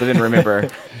mouth, but then remember.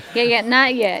 Yeah,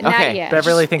 not yet, Okay. not yet.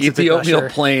 Beverly thinks Eat it's a the oatmeal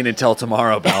gusher. plain until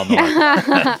tomorrow,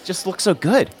 Balnor. Just looks so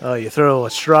good. Oh, you throw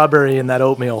a strawberry in that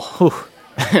oatmeal. Whew.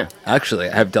 Actually,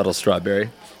 I have Duddle Strawberry.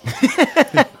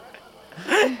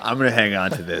 I'm going to hang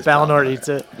on to this. Balnor eats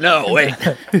it. No, wait.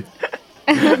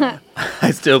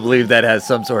 I still believe that has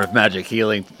some sort of magic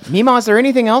healing. Mima, is there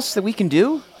anything else that we can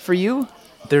do for you?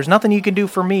 There's nothing you can do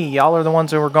for me. Y'all are the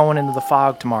ones who are going into the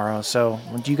fog tomorrow, so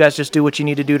you guys just do what you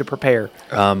need to do to prepare.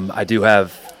 I do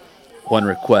have one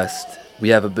request. We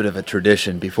have a bit of a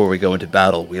tradition before we go into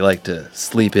battle. We like to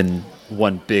sleep in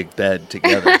one big bed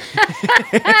together.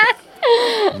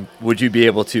 Would you be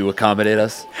able to accommodate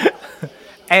us?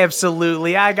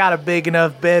 Absolutely. I got a big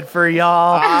enough bed for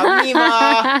y'all.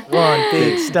 Mima! One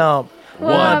big stump.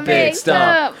 One big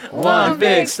stump. One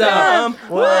big stump.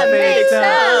 One big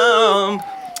stump!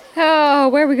 Oh,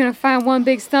 where are we going to find one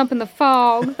big stump in the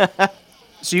fog?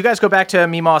 So you guys go back to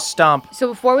Mima's stump. So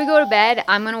before we go to bed,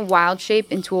 I'm going to wild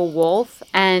shape into a wolf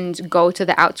and go to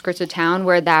the outskirts of town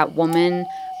where that woman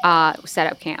set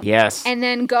up camp. Yes. And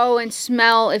then go and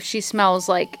smell if she smells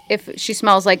like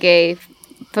a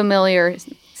familiar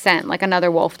scent, like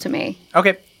another wolf to me.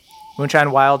 Okay.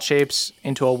 Moonshine wild shapes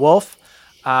into a wolf.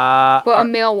 But a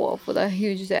male wolf with a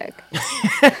huge dick.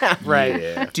 Right.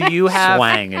 Yeah. Do you have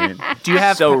Swanging it. do you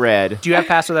have So red. Do you have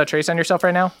pass without trace on yourself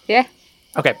right now? Yeah.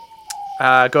 Okay.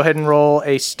 Go ahead and roll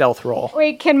a stealth roll.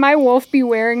 Wait, can my wolf be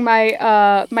wearing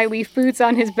my my leaf boots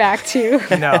on his back too?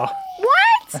 No.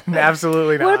 What?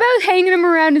 Absolutely not. What about hanging them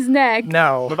around his neck?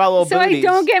 No. What about little So booties? I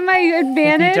don't get my You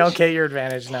advantage? don't get your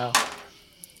advantage now.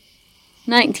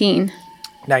 19.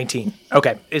 19.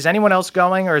 Okay. Is anyone else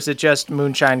going, or is it just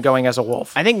Moonshine going as a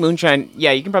wolf? I think Moonshine,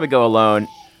 yeah, you can probably go alone.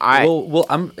 Well,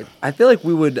 I feel like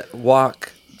we would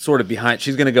walk sort of behind.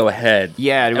 She's going to go ahead.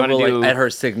 Yeah, do you and wanna we'll, do- at her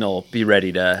signal, be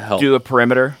ready to help. do a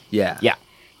perimeter. Yeah. Yeah.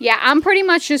 Yeah, I'm pretty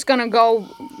much just gonna go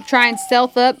try and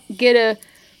stealth up, get a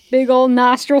big old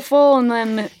nostril full, and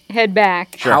then head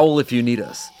back. Howl if you need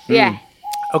us. Yeah.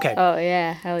 Okay. Oh,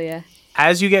 yeah. Hell yeah.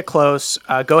 As you get close,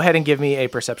 go ahead and give me a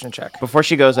perception check. Before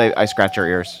she goes, I scratch her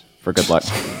ears for good luck.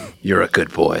 You're a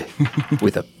good boy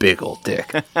with a big old dick.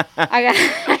 I got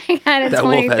a That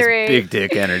wolf 23. has big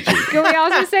dick energy. Can we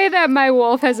also say that my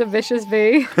wolf has a vicious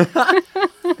V?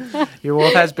 Your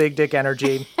wolf has big dick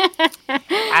energy.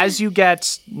 As you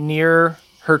get near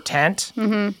her tent,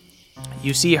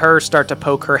 you see her start to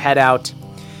poke her head out.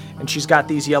 And she's got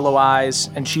these yellow eyes,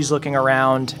 and she's looking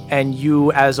around, and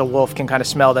you, as a wolf, can kind of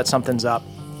smell that something's up.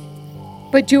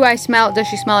 But does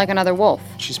she smell like another wolf?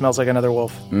 She smells like another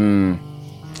wolf. All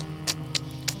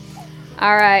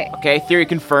right. Okay, theory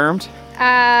confirmed.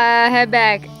 Head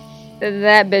back.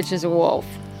 That bitch is a wolf.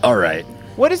 All right.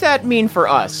 What does that mean for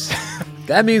us?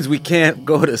 That means we can't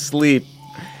go to sleep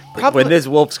when this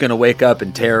wolf's gonna wake up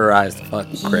and terrorize the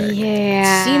fucking crick.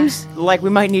 Yeah. Seems like we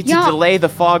might need to Yeah. delay the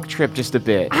fog trip just a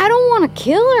bit. I don't want to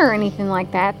kill her or anything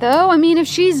like that, though. I mean, if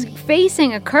she's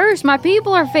facing a curse, my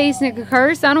people are facing a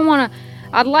curse. I don't want to.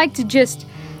 I'd like to just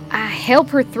help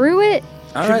her through it.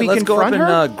 All Should right, we let's go up confront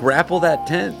and her? grapple that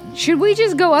tent. Should we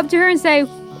just go up to her and say,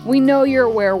 "We know you're a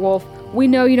werewolf. We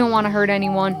know you don't want to hurt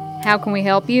anyone. How can we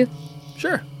help you?"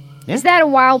 Sure, Is that a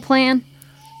wild plan?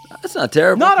 that's not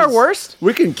terrible. Not our 'cause worst.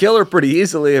 We can kill her pretty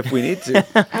easily if we need to.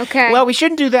 Okay. Well, we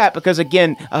shouldn't do that because,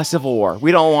 again, a civil war.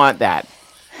 We don't want that.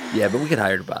 Yeah, but we could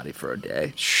hide her body for a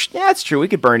day. Yeah, that's true. We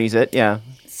could Bernie's it, yeah.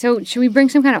 so should we bring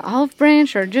some kind of olive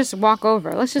branch or just walk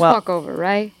over? Let's just Well- walk over,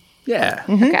 right? Yeah.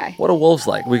 Okay. What a wolf's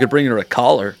like. We could bring her a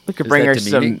collar. We could Is bring that her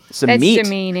demeaning? some That's meat.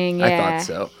 demeaning, yeah. I thought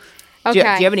so. Okay.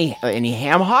 Do you have any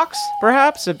ham hocks,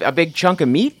 perhaps? A big chunk of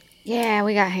meat? Yeah,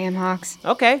 we got ham hocks.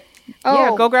 Okay. Oh.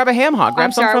 Yeah, go grab a ham hock. Grab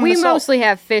I'm some sorry, from we the salt. mostly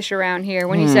have fish around here.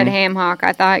 When you said ham hock,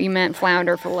 I thought you meant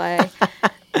flounder fillet.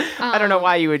 I don't know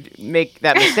why you would make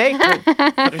that mistake.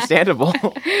 but Understandable.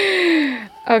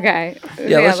 Okay.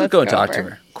 Yeah, let's just go and talk to over.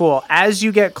 her. Cool. As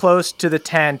you get close to the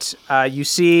tent, you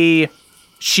see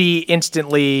she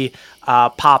instantly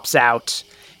pops out,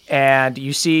 and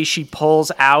you see she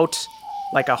pulls out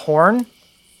like a horn,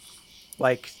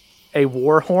 like a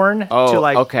war horn, Oh, to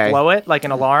like okay. blow it like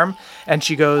an alarm. And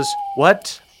she goes,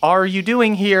 "What are you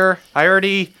doing here? I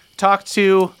already talked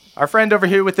to our friend over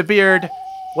here with the beard.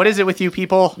 What is it with you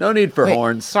people?" No need for Wait,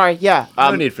 horns. Sorry, yeah.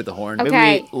 No need for the horn. Okay.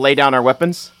 Maybe we lay down our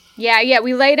weapons? Yeah,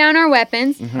 we lay down our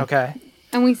weapons Okay.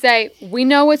 and we say, "We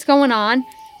know what's going on.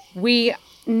 We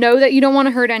know that you don't want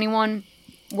to hurt anyone.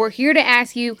 We're here to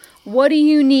ask you, what do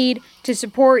you need to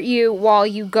support you while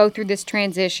you go through this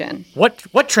transition?"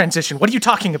 What transition? What are you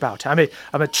talking about? I'm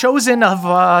a chosen of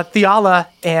Theala,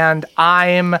 and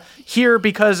I'm here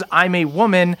because I'm a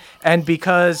woman, and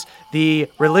because the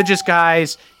religious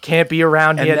guys can't be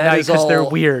around me And at that night is because they're all-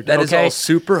 weird. That is okay? all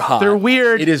super hot. They're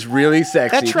weird. It is really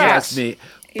sexy. That tracks. Trust me.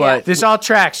 But This all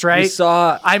tracks, right?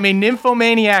 saw- I'm a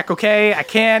nymphomaniac. Okay, I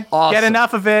can't Awesome. get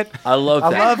enough of it. I love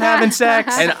that. I love having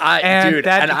sex, And and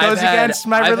that and goes against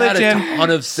my religion. I've had a ton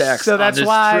of sex So that's on this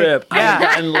why- trip. yeah. I've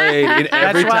gotten laid in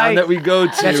every why- town that we go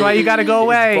to. That's why you got to go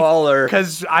away, baller.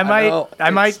 because I know,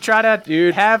 might it's- try to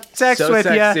dude, have sex so with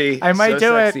sexy, you. I might so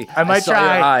do sexy. it. I might saw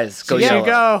try. Your eyes go So there yellow. you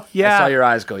go. Yeah. I saw your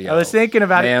eyes go yellow. I was thinking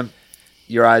about it. Ma'am,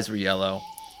 your eyes were yellow.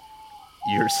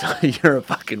 You're a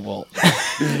fucking wolf.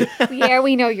 Yeah,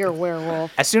 we know you're a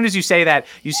werewolf. As soon as you say that,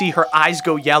 you see her eyes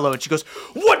go yellow, and she goes,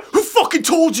 "What? Who fucking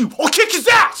told you? I'll kick his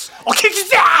ass! I'll kick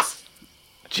his ass!"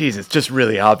 Jeez, it's just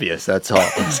really obvious. That's all.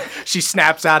 She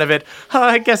snaps out of it.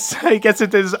 I guess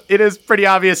it is pretty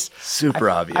obvious. Super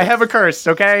obvious. I have a curse,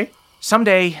 okay?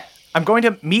 Someday, I'm going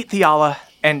to meet Theala,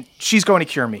 and she's going to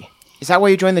cure me. Is that why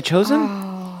you joined the Chosen?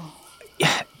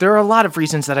 There are a lot of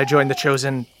reasons that I joined the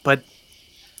Chosen, but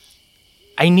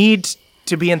I need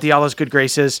to be in Theala's good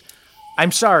graces.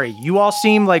 I'm sorry, you all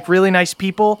seem like really nice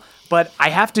people, but I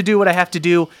have to do what I have to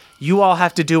do. You all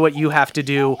have to do what you have to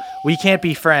do. We can't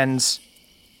be friends.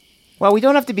 Well, we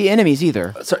don't have to be enemies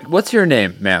either. Sorry, what's your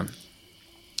name, ma'am?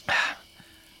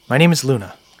 My name is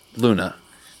Luna. Luna.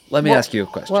 Let me ask you a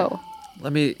question. Whoa.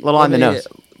 Let me. Little on the nose.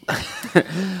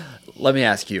 Let me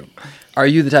ask you: are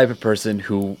you the type of person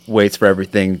who waits for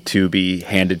everything to be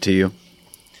handed to you?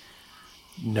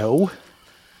 No.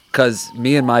 Because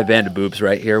me and my band of boobs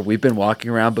right here, we've been walking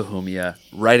around Bohemia,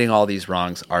 righting all these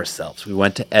wrongs ourselves. We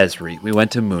went to Esri, we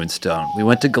went to Moonstone, we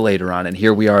went to Galateron, and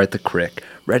here we are at the Crick,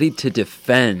 ready to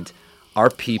defend our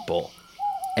people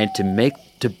and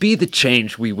to be the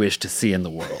change we wish to see in the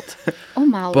world. Oh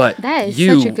my, But that is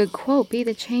you- such a good quote. Be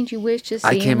the change you wish to see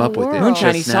I in came the up with it. world.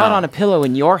 Moonshine, he Just saw it now. on a pillow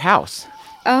in your house.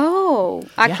 Oh,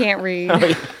 I can't read.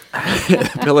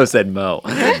 The pillow said Mo.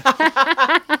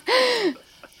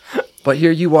 But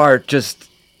here you are, just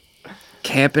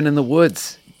camping in the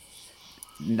woods,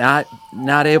 not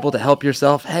able to help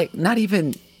yourself. Heck,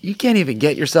 you can't even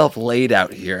get yourself laid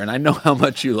out here, and I know how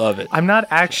much you love it. I'm not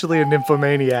actually a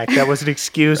nymphomaniac. That was an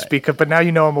excuse, but now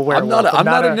you know I'm a werewolf. I'm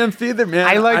not a nymph either, man.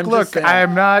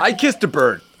 I'm not. I kissed a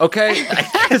bird, okay?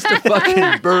 I kissed a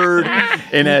fucking bird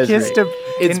in Esri.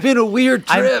 It's been a weird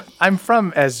trip. I'm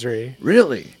from Esri.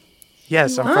 Really?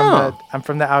 Yes, Oh. I'm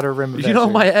from the outer rim of You know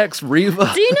Esri. my ex,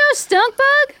 Reva? Do you know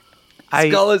Stunkbug?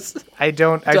 Skullis? I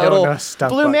don't Tuddle. know stuff.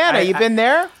 Blue Manna, you been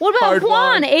there? What about Hard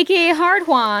Juan, Juan. aka Hard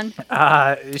Juan?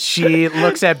 She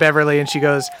looks at Beverly and she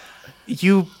goes,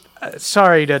 "You,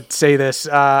 sorry to say this,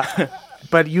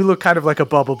 but you look kind of like a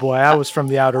bubble boy. I was from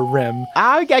the outer rim."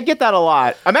 I get that a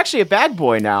lot. I'm actually a bag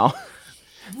boy now.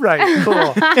 Right,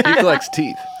 cool. He collects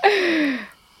teeth.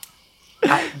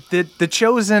 The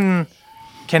Chosen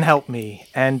can help me,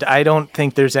 and I don't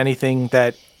think there's anything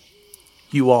that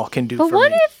you all can do But for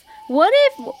what me. what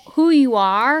if who you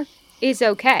are is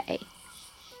okay?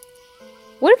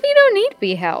 What if you don't need to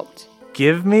be helped?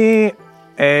 Give me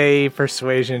a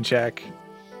persuasion check.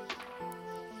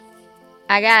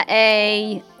 I got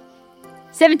a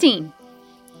 17.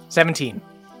 17.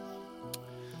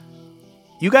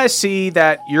 You guys see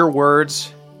that your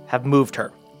words have moved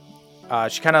her.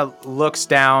 She kind of looks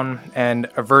down and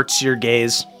averts your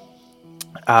gaze,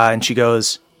 and she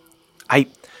goes, I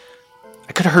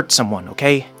could have hurt someone,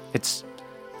 okay? It's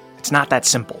not that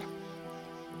simple.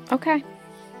 Okay.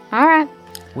 All right.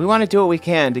 We want to do what we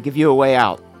can to give you a way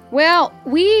out. Well,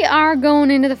 we are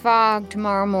going into the fog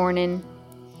tomorrow morning.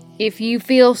 If you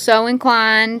feel so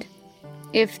inclined,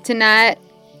 if tonight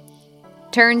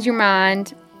turns your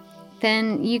mind,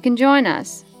 then you can join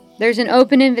us. There's an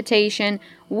open invitation.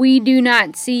 We do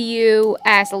not see you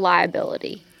as a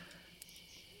liability.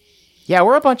 Yeah,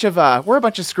 we're a bunch of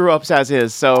screw-ups as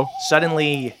is, so...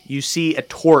 Suddenly, you see a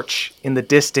torch in the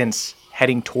distance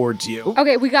heading towards you.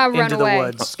 Okay, we gotta run into away. the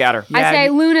woods. Scatter. I Yeah, say,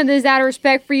 you- Luna, this is out of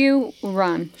respect for you.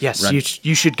 Run. Yes, Run. you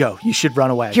should go. You should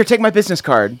run away. Here, take my business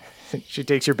card. She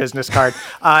takes your business card,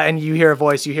 and you hear a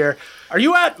voice. You hear, "Are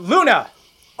you at Luna?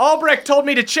 Albrecht told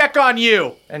me to check on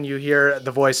you." And you hear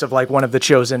the voice of like one of the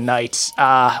chosen knights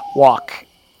walk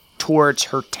towards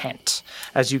her tent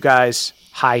as you guys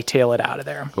hightail it out of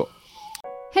there. Cool.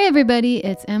 Hey everybody,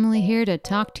 it's Emily here to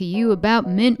talk to you about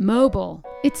Mint Mobile.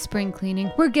 It's spring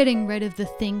cleaning. We're getting rid of the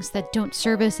things that don't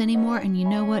serve us anymore, and you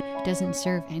know what doesn't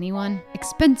serve anyone?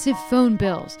 Expensive phone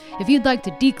bills. If you'd like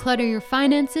to declutter your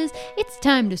finances, it's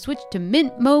time to switch to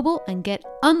Mint Mobile and get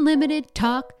unlimited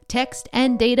talk, text,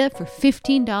 and data for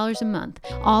 $15 a month.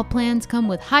 All plans come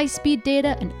with high-speed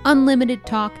data and unlimited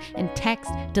talk and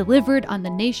text delivered on the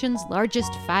nation's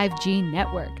largest 5G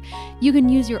network. You can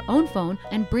use your own phone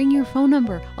and bring your phone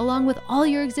number along with all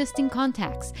your existing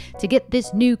contacts. To get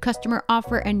this new customer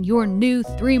offer and your new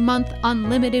 3-month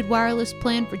unlimited wireless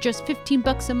plan for just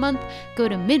 $15 a month, go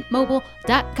to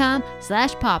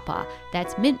mintmobile.com/pawpaw.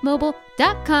 That's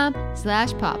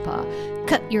mintmobile.com/pawpaw.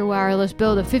 Cut your wireless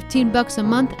bill to $15 a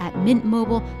month at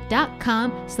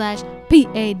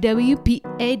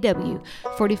mintmobile.com/PAWPAW.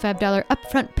 $45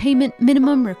 upfront payment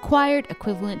minimum required,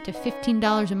 equivalent to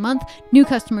 $15 a month. New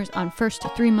customers on first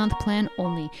 3-month plan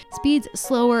only. Speeds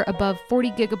slower above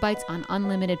 40 gigabytes on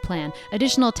unlimited plan.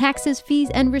 Additional taxes, fees,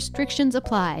 and restrictions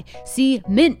apply. See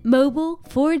Mint Mobile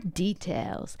for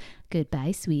details.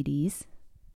 Goodbye, sweeties.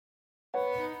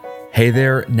 Hey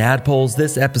there, Nadpoles.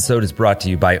 This episode is brought to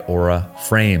you by Aura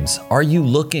Frames. Are you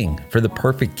looking for the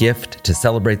perfect gift to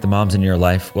celebrate the moms in your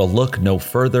life? Well, look no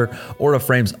further. Aura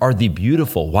Frames are the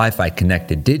beautiful Wi-Fi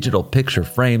connected digital picture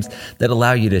frames that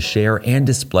allow you to share and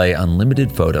display unlimited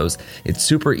photos. It's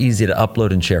super easy to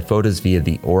upload and share photos via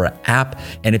the Aura app.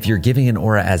 And if you're giving an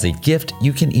Aura as a gift,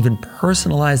 you can even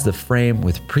personalize the frame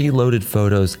with preloaded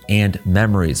photos and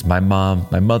memories. My mom,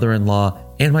 my mother-in-law,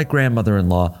 and my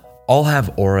grandmother-in-law all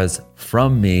have Auras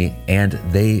from me, and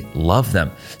they love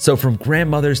them. So from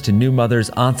grandmothers to new mothers,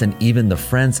 aunts, and even the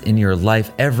friends in your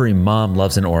life, every mom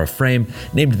loves an Aura frame.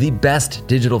 Named the best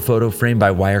digital photo frame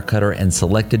by Wirecutter and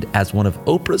selected as one of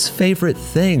Oprah's favorite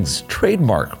things.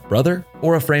 Trademark, brother.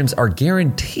 Aura frames are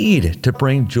guaranteed to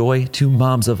bring joy to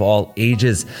moms of all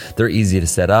ages. They're easy to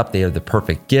set up, they are the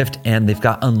perfect gift, and they've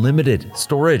got unlimited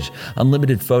storage,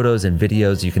 unlimited photos and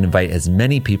videos. You can invite as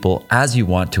many people as you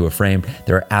want to a frame.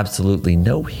 There are absolutely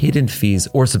no hidden fees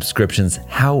or subscriptions.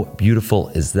 How beautiful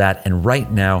is that? And right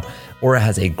now, Aura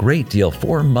has a great deal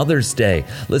for Mother's Day.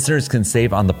 Listeners can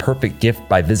save on the perfect gift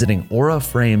by visiting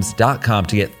auraframes.com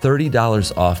to get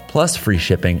 $30 off plus free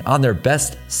shipping on their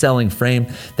best-selling frame.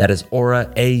 That is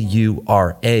Aura,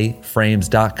 A-U-R-A,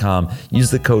 frames.com.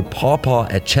 Use the code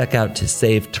PAWPAW at checkout to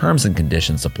save. Terms and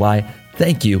conditions apply.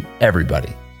 Thank you,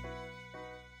 everybody.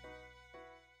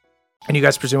 And you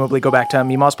guys presumably go back to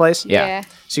Mima's place? Yeah.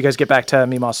 So you guys get back to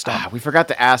Mima's stuff. We forgot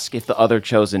to ask if the other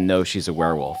chosen know she's a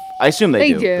werewolf. I assume they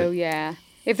They do. do, but- yeah.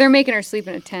 If they're making her sleep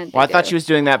in a tent, Well, I they thought do. she was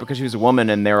doing that because she was a woman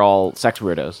and they're all sex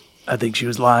weirdos. I think she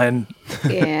was lying.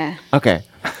 Yeah. Okay.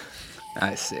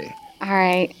 I see. All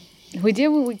right. We did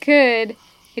what we could.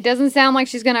 It doesn't sound like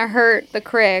she's gonna hurt the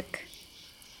crick.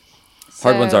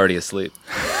 Hard one's So- already asleep.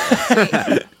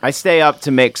 I stay up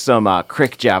to make some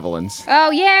crick javelins.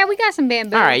 Oh yeah, we got some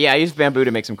bamboo. All right, yeah, I use bamboo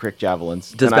to make some crick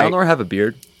javelins. Does And Balnor have a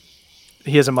beard?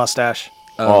 He has a mustache.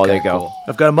 Oh, Okay, there you go. cool.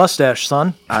 I've got a mustache,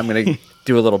 son. I'm going to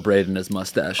do a little braid in his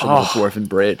mustache, a little dwarfen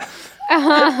braid.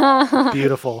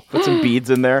 Beautiful. Put some beads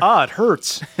in there. Ah, it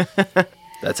hurts.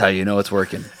 That's how you know it's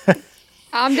working.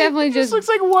 I'm definitely This just looks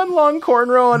like one long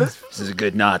cornrow on his. This is a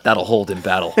good knot. That'll hold in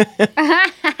battle.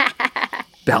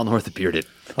 Balnor the Bearded.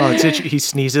 Oh, it's itchy. He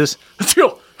sneezes.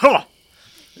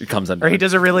 It comes under. Or he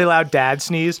does a really loud dad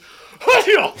sneeze.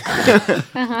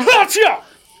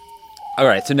 All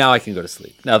right, so now I can go to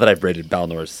sleep. Now that I've braided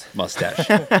Balnor's mustache.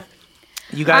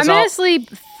 You guys I'm all... gonna sleep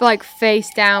like face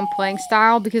down playing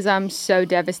style because I'm so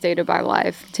devastated by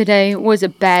life. Today was a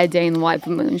bad day in the life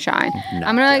of Moonshine.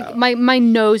 I'm gonna like my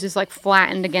nose is like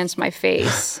flattened against my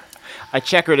face. I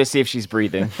check her to see if she's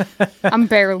breathing. I'm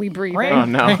barely breathing. Oh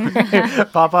no.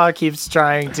 Papa keeps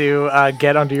trying to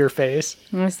get under your face.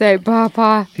 I'm gonna say,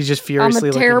 Papa, He's just I'm furiously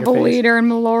a looking terrible at your face. leader and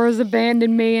Melora's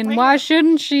abandoned me, and why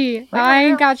shouldn't she? I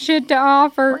ain't got shit to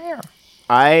offer.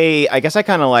 I guess I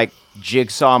kind of like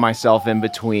jigsaw myself in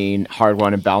between Hard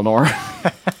One and Balnor.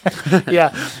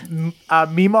 Yeah.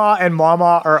 Mima and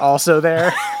Mama are also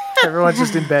there. Everyone's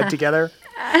just in bed together.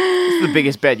 It's the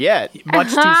biggest bed yet.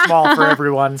 Much too small for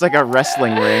everyone. It's like a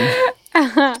wrestling ring.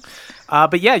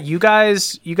 But yeah, you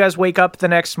guys wake up the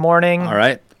next morning. All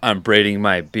right, I'm braiding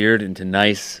my beard into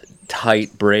nice,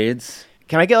 tight braids.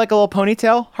 Can I get like a little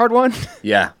ponytail, Hard One?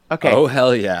 Yeah. Okay. Oh,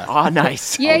 hell yeah. Oh,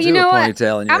 nice. Yeah, I'll you do know a what?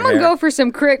 ponytail in your I'm gonna hair. go for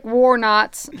some crick war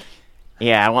knots.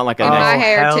 Yeah, I want like a my nice.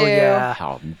 hair, hell too. Yeah.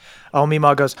 Oh, Oh,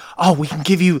 Mima goes, oh, we can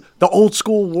give you the old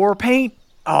school war paint?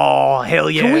 Oh, hell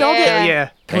yeah. Can we all get- Hell yeah.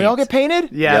 Can we all get painted?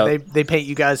 Yeah, Yep. they paint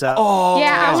you guys up. Oh,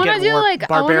 Yeah, I You want guys to get do like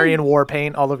barbarian war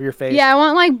paint all over your face. Yeah, I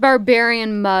want like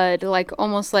barbarian mud, like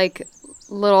almost like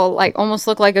little, like almost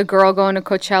look like a girl going to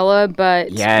Coachella,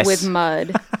 but Yes. with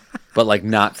mud. But like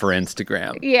not for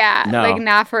Instagram. Yeah, No. like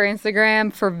not for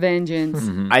Instagram, for vengeance.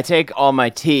 I take all my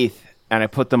teeth and I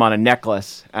put them on a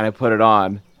necklace and I put it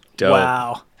on. Dope.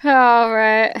 Wow. All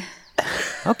right.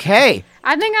 Okay.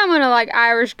 I think I'm gonna like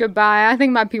Irish goodbye. I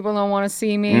think my people don't want to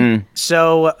see me.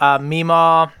 So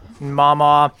Mima and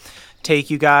Mama take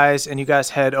you guys, and you guys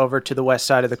head over to the west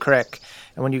side of the creek.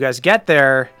 And when you guys get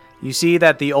there, you see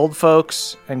that the old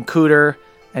folks and Cooter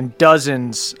and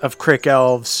dozens of crick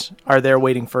elves are there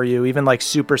waiting for you. Even like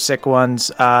super sick ones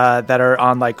that are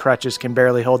on like crutches can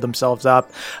barely hold themselves up.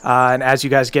 And as you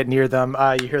guys get near them,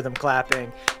 you hear them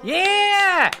clapping.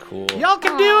 Yeah! Cool. Y'all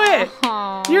can do it!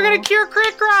 You're gonna cure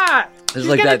crick rot! There's She's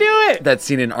like gonna that, do it! that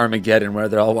scene in Armageddon where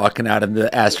they're all walking out in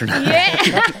the astronaut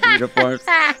uniforms.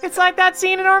 It's like that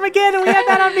scene in Armageddon. We had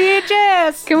that on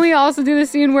VHS. Can we also do the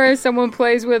scene where someone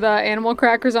plays with animal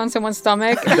crackers on someone's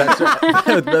stomach, That's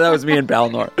right. That was me and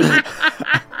Balnor.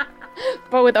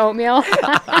 but with oatmeal?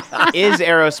 Is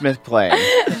Aerosmith playing?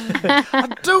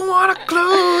 Don't want to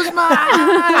close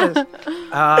my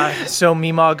eyes. So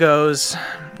Mima goes,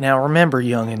 now remember,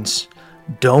 youngins,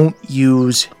 don't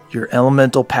use your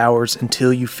elemental powers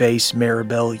until you face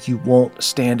Maribel. You won't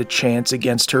stand a chance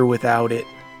against her without it.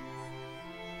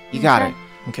 You got it.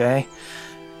 Okay?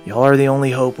 Y'all are the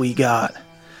only hope we got.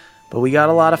 But we got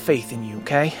a lot of faith in you,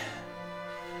 okay?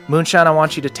 Moonshine, I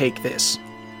want you to take this.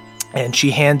 And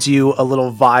she hands you a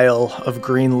little vial of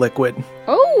green liquid.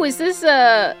 Oh, is this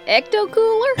a ecto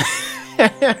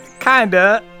cooler?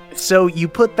 Kinda. So you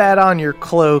put that on your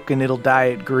cloak and it'll dye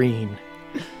it green.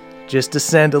 Just to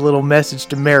send a little message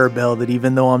to Maribel that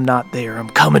even though I'm not there, I'm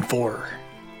coming for her.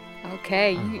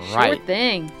 Okay, sure right.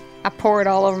 thing. I pour it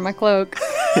all over my cloak.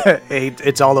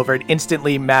 It's all over. It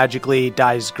instantly, magically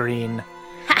dyes green.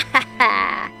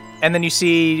 And then you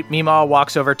see Mima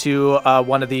walks over to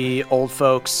one of the old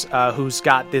folks who's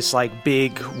got this like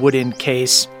big wooden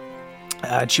case.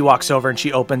 And she walks over and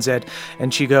she opens it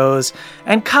and she goes,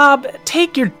 and Cobb,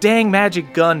 take your dang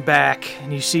magic gun back.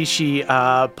 And you see she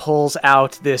pulls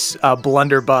out this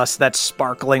blunderbuss that's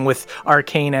sparkling with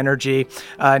arcane energy.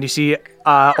 And you see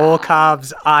old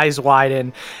Cobb's eyes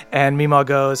widen. And Mima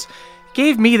goes,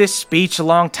 gave me this speech a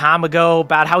long time ago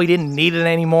about how he didn't need it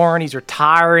anymore and he's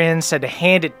retiring, said to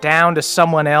hand it down to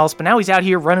someone else. But now he's out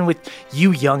here running with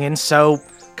you youngins. So,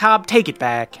 Cobb, take it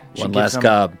back. She One gives last him-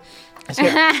 cob.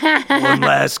 One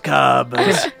last Cobb.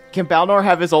 Can Balnor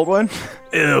have his old one?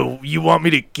 Ew, you want me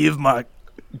to give my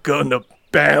gun to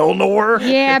Balnor?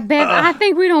 Yeah, Bev, I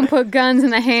think we don't put guns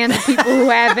in the hands of people who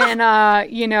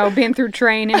haven't, been through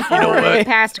training for know it, what?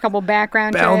 passed a couple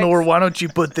background Balnor, checks. why don't you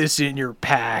put this in your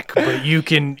pack? But you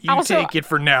Also, take it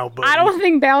for now, buddy. I don't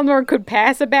think Balnor could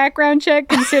pass a background check,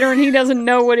 considering he doesn't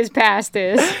know what his past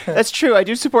is. That's true. I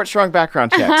do support strong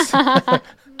background checks.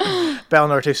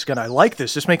 Balnor takes a gun. I like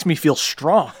this. This makes me feel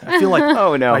strong. I feel like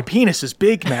Oh, no. my penis is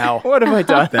big now. What have I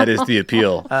done? That is the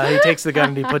appeal. He takes the gun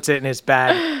and he puts it in his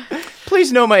bag.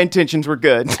 Please know my intentions were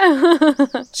good.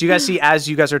 So you guys see, as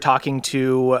you guys are talking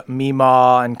to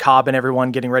Mima and Cobb and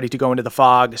everyone getting ready to go into the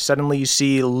fog, suddenly you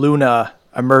see Luna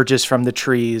emerges from the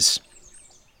trees.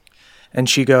 And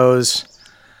she goes,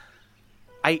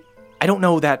 I don't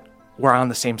know that we're on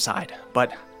the same side,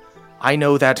 but I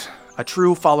know that a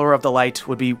true follower of the light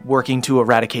would be working to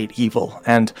eradicate evil,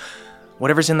 and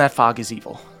whatever's in that fog is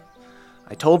evil.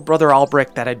 I told Brother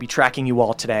Albrecht that I'd be tracking you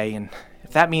all today, and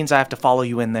if that means I have to follow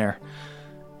you in there,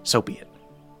 so be it.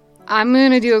 I'm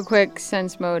going to do a quick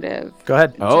sense motive Go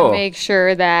ahead. to make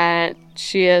sure that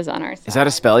she is on our side. Is that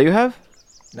a spell you have?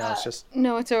 No, it's just...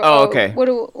 No, it's a... Oh, okay.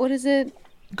 What is it?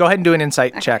 Go ahead and do an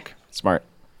insight check. Smart.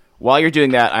 While you're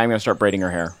doing that, I'm going to start braiding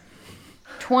her hair.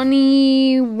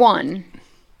 21.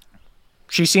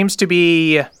 She seems to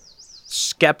be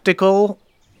skeptical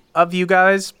of you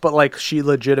guys, but like she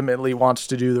legitimately wants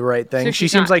to do the right thing. So she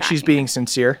she's seems not like she's being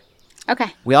sincere. Okay.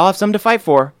 We all have something to fight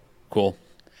for. Cool.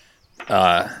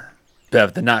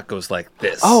 Bev, the knot goes like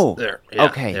this. Oh, there.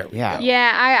 okay, there we yeah. go.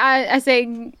 Yeah, I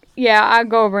say... Yeah, I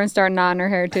go over and start nodding her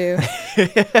hair too.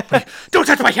 Don't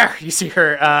touch my hair! You see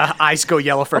her eyes go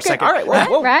yellow for a second. All right.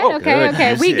 Whoa, Right? whoa. Okay, good.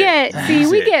 okay. Use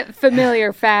We it. get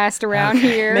familiar fast around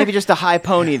here. Maybe just a high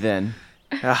pony then.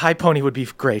 A high pony would be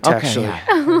great, Okay, actually.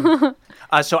 yeah.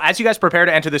 So as you guys prepare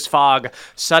to enter this fog,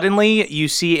 suddenly you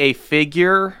see a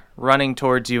figure running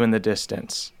towards you in the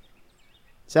distance.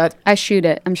 Is that... I shoot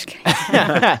it. I'm just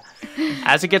kidding.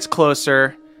 As it gets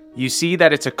closer, you see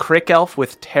that it's a crick elf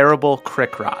with terrible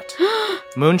crick rot.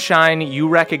 Moonshine, you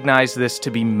recognize this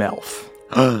to be Melf.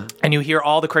 And you hear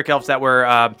all the crick elves that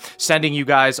were sending you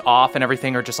guys off and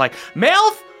everything are just like,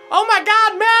 Melf! Oh my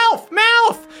god, Melf!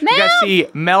 Melf! You guys see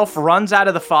Melf runs out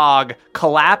of the fog,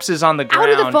 collapses on the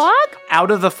ground. Out of the fog? Out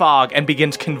of the fog and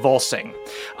begins convulsing.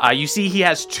 You see he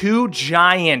has 2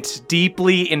 giant,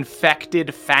 deeply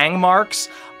infected fang marks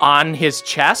on his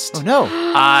chest. Oh,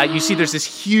 no. You see there's this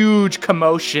huge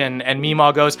commotion, and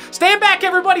Meemaw goes, "Stand back,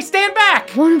 everybody, stand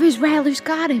back!" One of his rattlers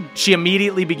got him. She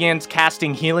immediately begins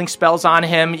casting healing spells on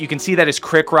him. You can see that his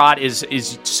crick rot is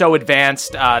so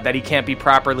advanced that he can't be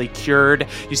properly cured.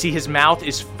 You see his mouth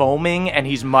is foaming, and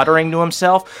he's muttering to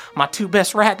himself, "My 2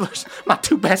 best rattlers, my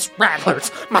 2 best rattlers,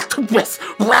 my 2 best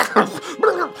rattlers."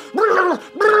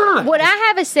 Would I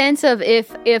have a sense of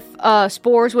if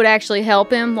spores would actually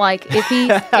help him? Like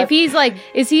if he's like,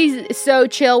 is he so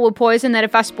chill with poison that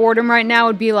if I spored him right now, it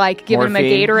would be like giving him a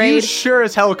Morphine. Gatorade? You sure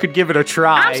as hell could give it a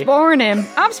try. I'm sporing him.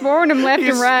 I'm sporing him left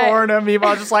He's and right. sporing him.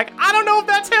 Meemaw's just like, I don't know if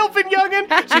that's helping,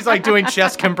 youngin'. She's like doing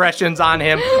chest compressions on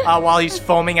him while he's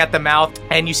foaming at the mouth.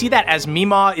 And you see that as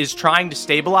Meemaw is trying to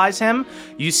stabilize him,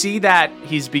 you see that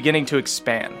he's beginning to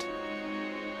expand.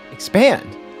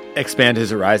 Expand. Expand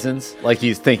his horizons, like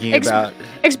he's thinking about.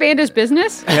 Expand his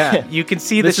business. Yeah, you can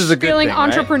see This is a good Feeling thing,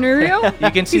 right? entrepreneurial. You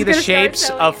can see He's the gonna start shapes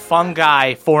selling of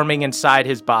fungi forming inside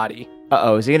his body.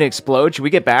 Uh-oh, is he going to explode? Should we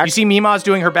get back? You see Meemaw's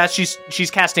doing her best.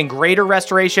 She's casting greater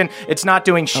restoration. It's not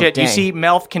doing shit. You dang. see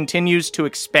Melf continues to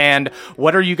expand.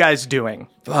 What are you guys doing?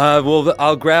 Well,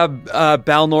 I'll grab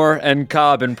Balnor and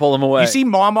Cobb and pull him away. You see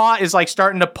Mama is like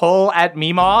starting to pull at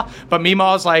Meemaw, but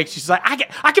Meemaw's like, she's like,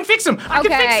 I can fix him. I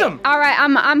can fix him. All right.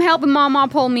 I'm helping Mama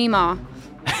pull Meemaw.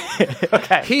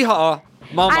 Okay. Hee-haw,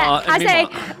 Mama I and say,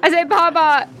 Meemaw.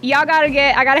 Papa, I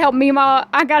gotta help Meemaw.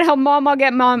 I gotta help Mama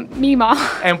get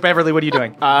Meemaw. And Beverly, what are you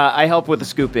doing? I help with the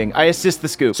scooping. I assist the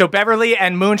scoop. So Beverly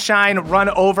and Moonshine run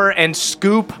over and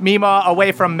scoop Meemaw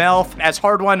away from Melf as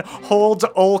Hard One holds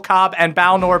Olcob and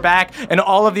Balnor back, and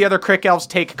all of the other Crick Elves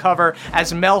take cover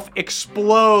as Melf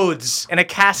explodes in a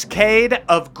cascade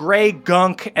of gray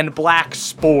gunk and black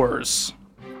spores.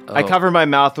 I cover my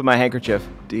mouth with my handkerchief.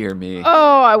 Dear me.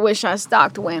 Oh, I wish I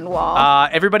stocked Windwall.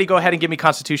 Everybody go ahead and give me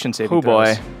Constitution saving Oh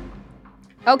boy. throws.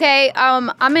 Okay,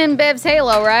 I'm in Bev's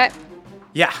Halo, right?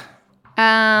 Yeah,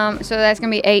 So that's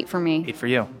gonna be 8 for me. 8 for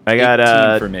you. I got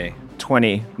 18 for me.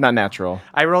 20. Not natural.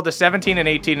 I rolled a 17, an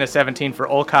 18, and a 17 for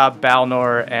Olcob,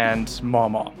 Balnor, and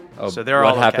Mawmaw. Oh, So they're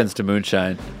what all happens okay. to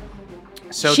Moonshine?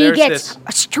 So She there's gets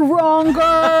this.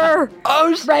 stronger.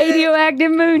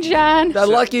 Radioactive moonshine. I'm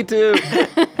lucky too.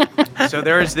 So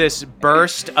there is this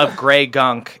burst of gray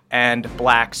gunk and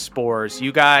black spores.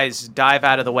 You guys dive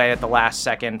out of the way at the last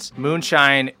second.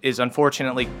 Moonshine is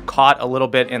unfortunately caught a little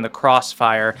bit in the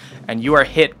crossfire, and you are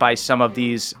hit by some of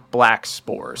these black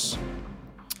spores.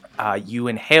 You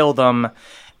inhale them,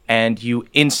 and you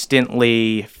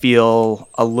instantly feel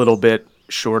a little bit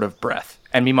short of breath.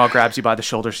 And Meemaw grabs you by the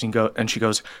shoulders and she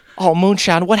goes, "Oh,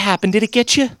 Moonshine, what happened? Did it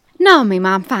get you?" No, Meemaw,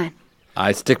 I'm fine.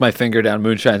 I stick my finger down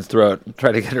Moonshine's throat and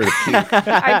try to get her to puke.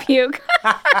 I puke.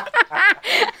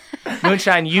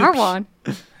 Moonshine,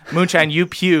 you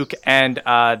puke, and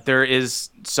there is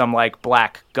some like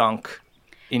black gunk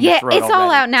in your Yeah, throat it's all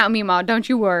already. out now, Meemaw. Don't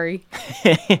you worry.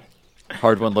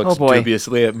 Hard One looks Oh, boy.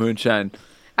 dubiously at Moonshine.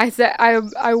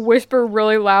 I whisper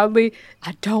really loudly,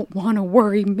 I don't want to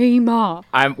worry Mima.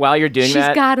 While you're doing She's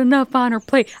that, got enough on her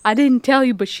plate. I didn't tell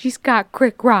you, but she's got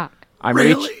Crick Rot. I'm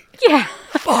Yeah.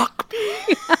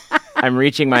 I'm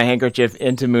reaching my handkerchief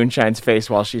into Moonshine's face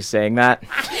while she's saying that.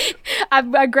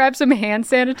 I grabbed some hand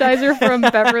sanitizer from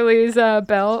Beverly's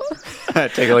belt.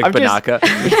 Take it like I'm just-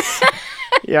 Banaka.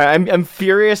 Yeah, I'm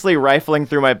furiously rifling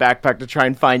through my backpack to try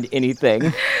and find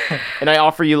anything. And I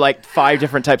offer you like 5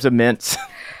 different types of mints.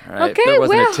 All right, Okay, there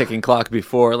wasn't well- a ticking clock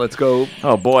before. Let's go.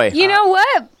 Oh boy. You know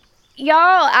what?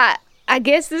 Y'all, I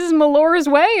guess this is Melora's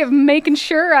way of making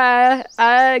sure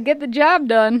I get the job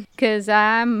done. Because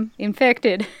I'm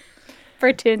infected.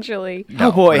 Potentially.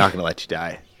 Oh boy. We're not going to let you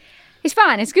die. It's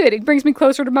fine. It's good. It brings me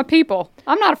closer to my people.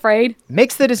 I'm not afraid.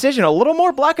 Makes the decision a little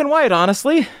more black and white,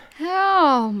 honestly.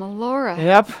 Oh, Melora.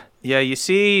 Yep. Yeah, you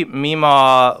see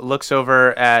Mima looks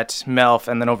over at Melf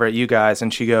and then over at you guys,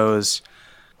 and she goes,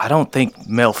 I don't think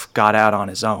Melf got out on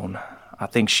his own. I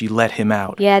think she let him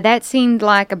out. Yeah, that seemed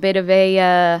like a bit of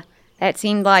a,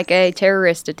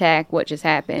 terrorist attack, what just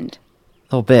happened.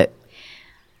 A little bit.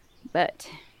 But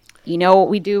you know what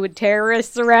we do with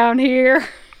terrorists around here?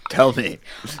 Tell me.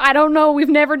 I don't know. We've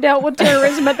never dealt with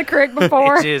terrorism at the Crick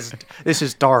before. This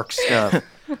is dark stuff.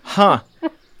 Huh.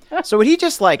 So would he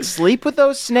just like sleep with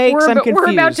those snakes? I'm confused.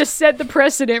 We're about to set the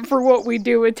precedent for what we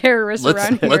do with terrorists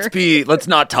around here. Let's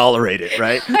not tolerate it,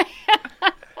 right?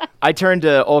 I turn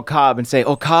to old Cobb and say,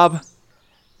 old Cobb,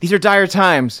 these are dire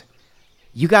times.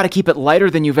 You got to keep it lighter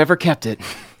than you've ever kept it.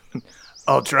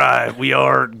 I'll try. We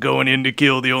are going in to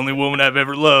kill the only woman I've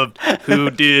ever loved, who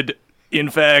did, in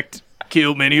fact,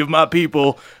 kill many of my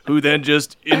people, who then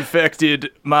just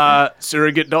infected my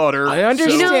surrogate daughter. I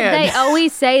understand. You know, they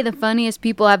always say the funniest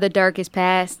people have the darkest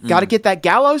past. Got to get that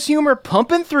gallows humor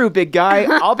pumping through, big guy.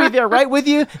 I'll be there right with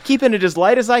you, keeping it as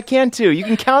light as I can, too. You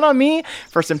can count on me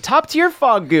for some top-tier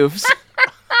fog goofs.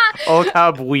 Old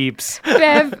Cobb weeps.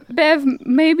 Bev,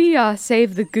 maybe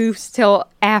save the goofs till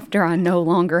after I no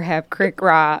longer have Crick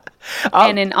Rot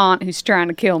and an aunt who's trying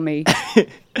to kill me.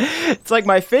 It's like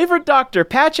my favorite doctor,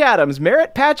 Patch Adams,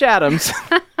 Merritt Patch Adams.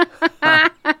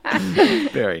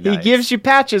 Very nice. He gives you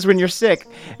patches when you're sick.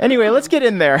 Anyway, let's get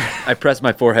in there. I press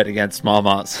my forehead against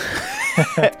Smallmont's.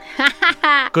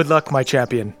 Good luck, my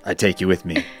champion. I take you with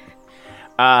me.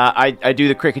 I do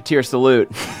the cricketeer salute.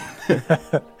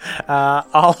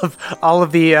 All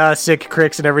of the sick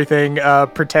cricks and everything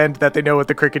pretend that they know what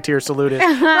the cricketeer salute is.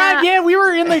 Right, yeah, we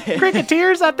were in the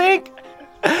cricketeers, I think.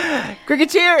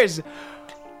 Cricketeers!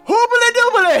 Hoobly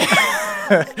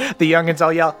doobly! The youngins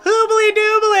all yell, hoobly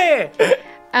doobly!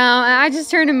 I just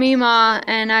turn to Mima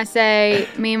and I say,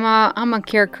 Mima, I'm gonna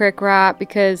cure Crick Rot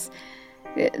because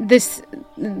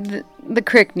the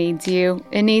Crick needs you.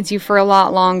 It needs you for a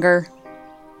lot longer.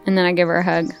 And then I give her a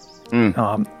hug.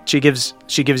 She gives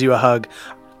you a hug.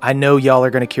 I know y'all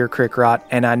are going to cure Crick Rot,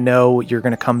 and I know you're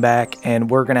going to come back, and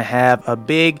we're going to have a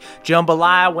big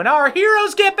jambalaya when our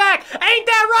heroes get back. Ain't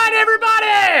that right,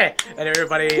 everybody? And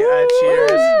everybody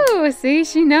cheers. Ooh, see,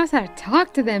 she knows how to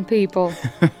talk to them people.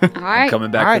 All right.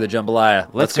 Coming back All for the jambalaya.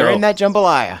 Let's go. go in that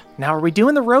jambalaya. Now, are we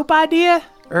doing the rope idea?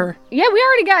 Or Yeah, we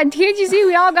already got, can't you see,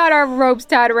 we all got our ropes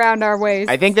tied around our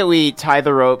waist. I think that we tie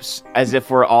the ropes as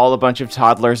if we're all a bunch of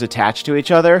toddlers attached to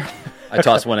each other. I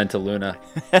toss one into Luna.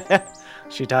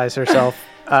 she ties herself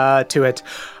to it.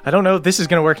 I don't know if this is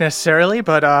going to work necessarily,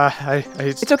 but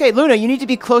It's okay, Luna, you need to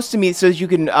be close to me so that you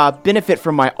can benefit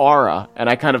from my aura. And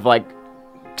I kind of like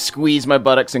squeeze my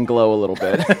buttocks and glow a little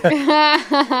bit.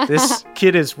 this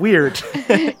kid is weird.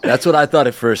 That's what I thought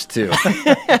at first, too.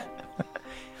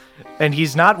 And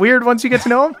he's not weird once you get to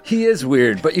know him? He is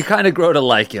weird, but you kind of grow to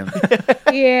like him.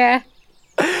 Yeah.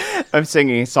 I'm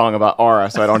singing a song about aura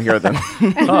so I don't hear them.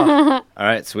 All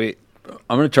right, sweet.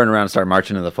 I'm going to turn around and start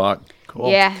marching in the fog.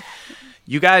 Cool. Yeah.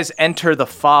 You guys enter the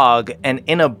fog, and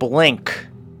in a blink,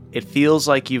 it feels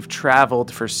like you've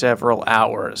traveled for several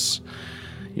hours.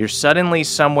 You're suddenly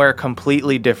somewhere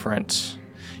completely different.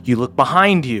 You look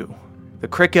behind you. The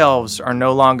Crick Elves are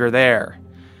no longer there.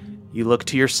 You look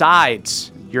to your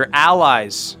sides. Your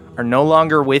allies are no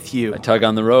longer with you. I tug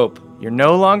on the rope. You're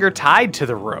no longer tied to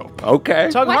the rope. Okay.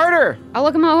 Tug harder. I'll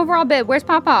look at my overall bit. Where's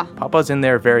Papa? Papa's in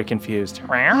there very confused.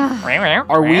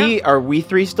 Are we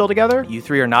 3 still together? You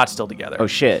 3 are not still together. Oh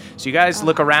shit. So you guys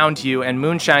look around you, and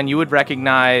Moonshine, you would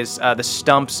recognize the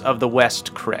stumps of the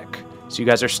West Crick. So you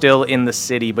guys are still in the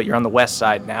city, but you're on the west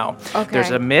side now. Okay.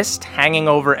 There's a mist hanging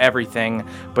over everything,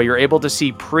 but you're able to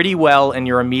see pretty well in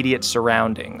your immediate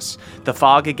surroundings. The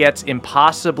fog gets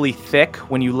impossibly thick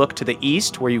when you look to the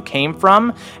east, where you came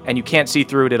from, and you can't see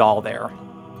through it at all there.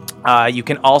 You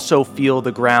can also feel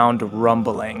the ground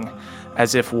rumbling,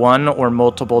 as if one or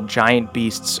multiple giant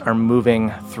beasts are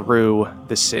moving through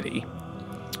the city.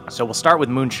 So we'll start with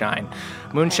Moonshine.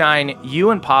 Moonshine,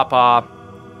 you and Papa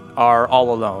are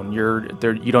all alone.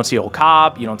 You don't see Old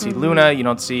Cobb, you don't see Luna, you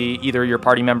don't see either of your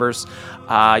party members.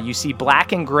 You see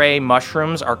black and gray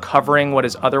mushrooms are covering what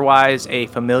is otherwise a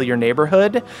familiar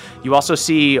neighborhood. You also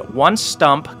see one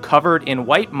stump covered in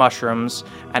white mushrooms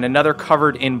and another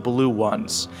covered in blue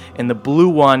ones. In the blue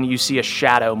one, you see a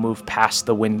shadow move past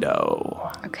the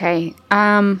window. Okay.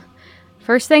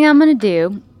 First thing I'm going to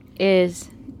do is,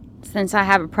 since I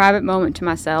have a private moment to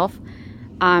myself,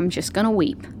 I'm just going to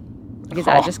weep. Because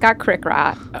I just got crick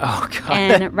rot. Oh God!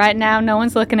 And right now, no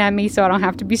one's looking at me, so I don't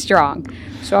have to be strong.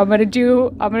 So I'm gonna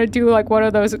do like one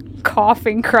of those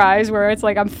coughing cries where it's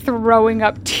like I'm throwing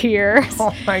up tears.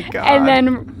 Oh my God!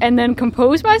 And then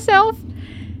compose myself.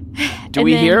 Do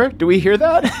we hear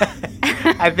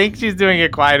that? I think she's doing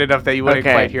it quiet enough that you wouldn't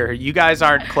Okay. quite hear her. You guys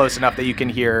aren't close enough that you can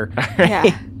hear.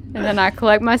 Yeah. And then I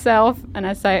collect myself and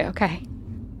I say, okay,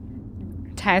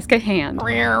 task at hand.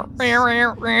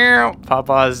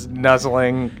 Papa's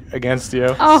nuzzling against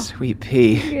you. Oh, Sweet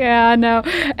pea. yeah, I know.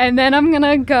 And then I'm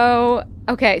gonna go.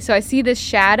 Okay, so I see this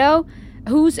shadow.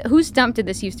 Whose stump did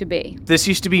this used to be? This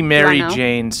used to be Mary know?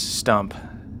 Jane's stump.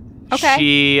 Okay.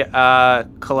 She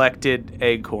collected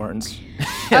acorns.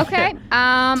 Okay.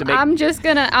 I'm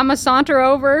gonna saunter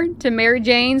over to Mary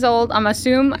Jane's old. I'm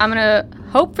gonna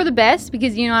hope for the best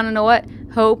because I don't know what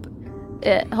hope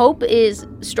is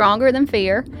stronger than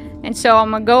fear, and so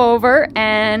I'm gonna go over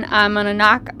and I'm gonna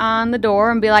knock on the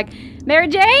door and be like, Mary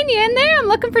Jane, you in there? I'm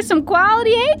looking for some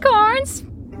quality acorns.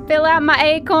 Fill out my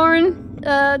acorn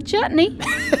chutney.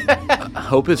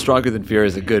 Hope is stronger than fear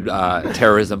is a good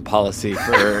terrorism policy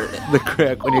for the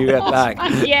Crick when you get back.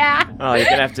 Yeah. Oh, you're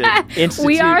gonna have to institute.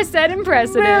 We are setting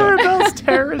precedent. Maribel's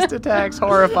terrorist attacks,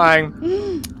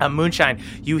 horrifying. Moonshine,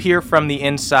 you hear from the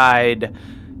inside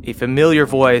a familiar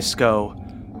voice go,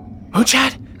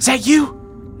 Moonshine, is that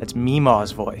you? That's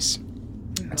Meemaw's voice.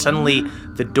 And suddenly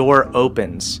the door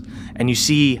opens and you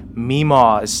see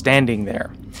Meemaw is standing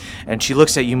there. And she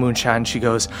looks at you, Moonshine, she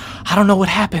goes, I don't know what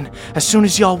happened. As soon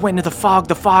as y'all went into the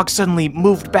fog suddenly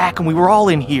moved back and we were all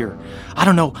in here. I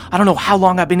don't know how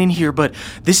long I've been in here, but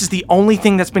this is the only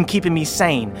thing that's been keeping me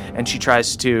sane. And she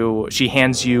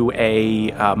hands you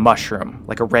a mushroom,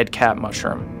 like a red cat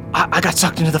mushroom. I got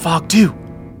sucked into the fog too.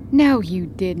 No, you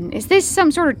didn't. Is this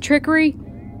some sort of trickery?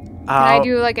 Can I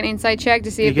do like an insight check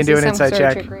to see if You this can do is an some insight sort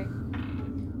of check. trickery?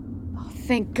 Oh,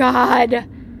 thank God.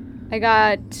 I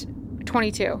got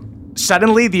 22.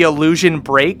 Suddenly, the illusion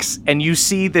breaks, and you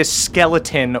see this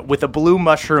skeleton with a blue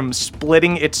mushroom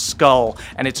splitting its skull,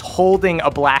 and it's holding a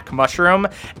black mushroom,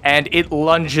 and it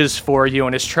lunges for you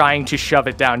and is trying to shove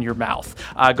it down your mouth.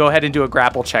 Go ahead and do a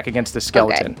grapple check against the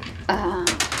skeleton.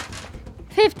 Okay.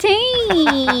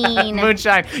 15.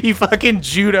 Moonshine, you fucking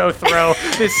judo throw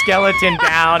this skeleton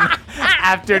down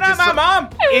after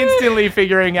instantly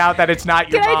figuring out that it's not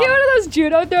your Can mom. I do one of those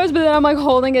judo throws, but then I'm like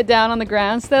holding it down on the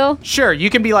ground still? Sure, you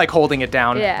can be like holding it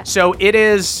down. Yeah. So it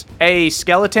is a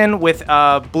skeleton with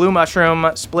a blue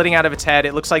mushroom splitting out of its head.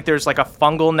 It looks like there's like a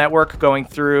fungal network going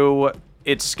through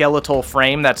its skeletal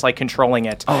frame that's like controlling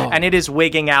it. And it is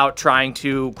wigging out trying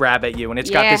to grab at you. And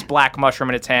it's got this black mushroom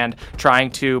in its hand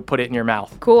trying to put it in your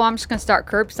mouth. Cool, I'm just gonna start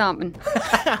curb stomping.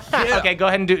 Okay, go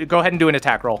ahead and do an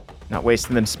attack roll. Not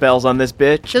wasting them spells on this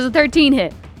bitch. Does a 13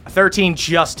 hit? A 13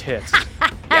 just hits.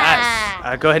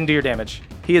 Yes. Go ahead and do your damage.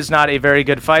 He is not a very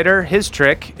good fighter. His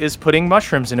trick is putting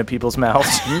mushrooms into people's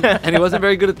mouths. And he wasn't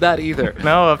very good at that either.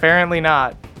 No, apparently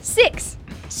not. 6.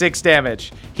 6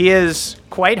 damage. He is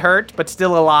quite hurt, but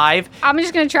still alive. I'm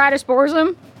just gonna try to spores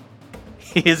him.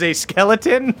 He is a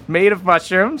skeleton made of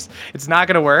mushrooms. It's not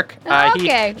going to work.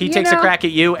 Okay, He you takes a know. crack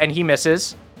at you, and he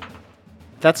misses.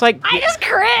 That's like I just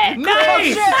crit!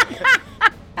 Nice!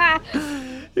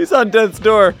 he's on death's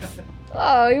door.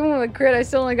 Oh, even with a crit, I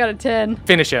still only got a 10.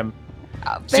 Finish him.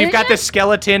 So you've got the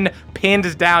skeleton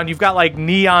pinned down. You've got like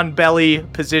neon belly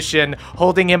position,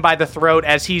 holding him by the throat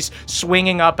as he's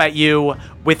swinging up at you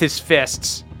with his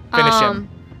fists. Finish him.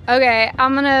 Okay,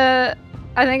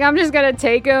 I think I'm just gonna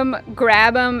take him,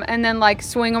 grab him, and then like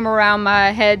swing him around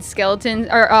my head skeleton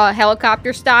or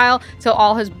helicopter style till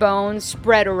all his bones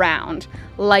spread around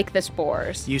like the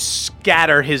spores. You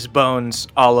scatter his bones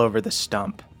all over the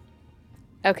stump.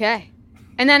 Okay.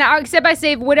 And then, except I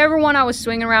save whatever one I was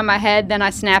swinging around my head, then I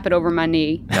snap it over my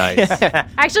knee. Nice.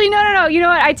 Actually, no. You know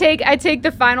what? I take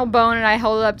the final bone and I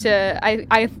hold it up to,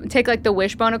 I take like the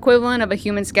wishbone equivalent of a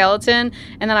human skeleton,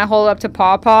 and then I hold it up to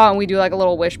Paw Paw, and we do like a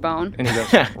little wishbone. And he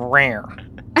goes, rare.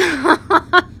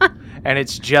 and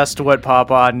it's just what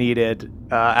Pawpaw needed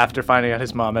after finding out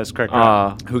his mom has crick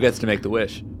rot. Who gets to make the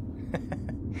wish?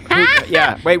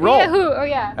 Yeah, wait, roll. Yeah, who? Oh,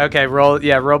 yeah. Okay, roll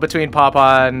between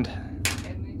Pawpaw and...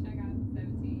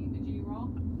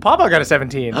 Pawpaw got a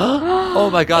 17. Oh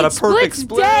my god, a perfect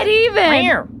split. Dead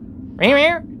even.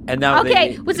 And now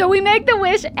Okay, so we make the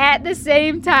wish at the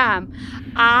same time.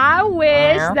 I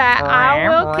wish that I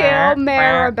will kill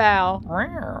Maribel.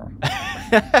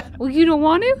 Well, you don't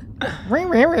want to?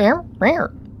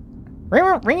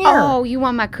 Oh, you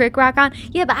want my crick rot gone?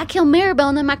 Yeah, but I kill Maribel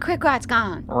and then my crick rot's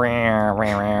gone.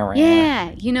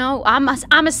 Yeah, you know, I'm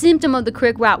a symptom of the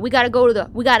crick rot. We gotta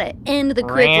end the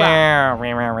crick rot.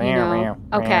 You know?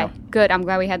 Okay, good. I'm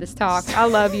glad we had this talk. I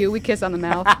love you. We kiss on the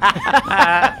mouth.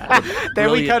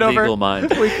 Then we cut over.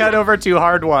 We cut over to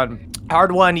Hard One.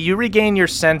 Hard One, you regain your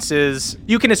senses.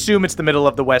 You can assume it's the middle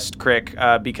of the West Crick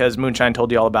because Moonshine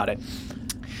told you all about it.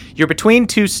 You're between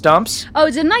two stumps. Oh,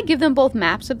 didn't I give them both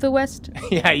maps of the West?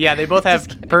 Yeah, they both have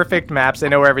perfect maps. They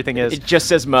know where everything is. It just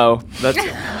says Mo. That's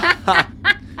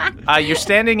You're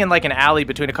standing in like an alley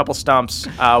between a couple stumps.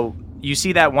 You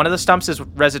see that one of the stumps is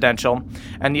residential,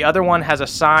 and the other one has a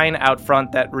sign out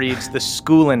front that reads the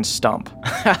Schoolin' Stump.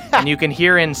 And you can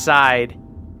hear inside,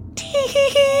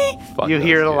 tee-hee-hee. You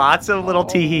hear lots of little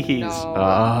tee-hee-hees.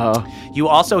 No. You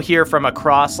also hear from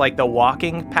across like the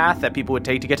walking path that people would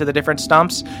take to get to the different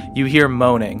stumps, you hear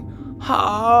moaning.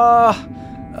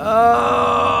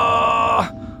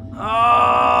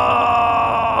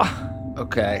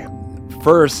 Okay.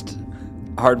 First,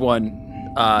 Hard One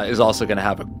is also going to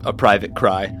have a private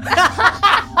cry.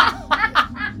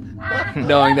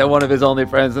 Knowing that one of his only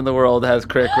friends in the world has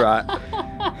crick rot.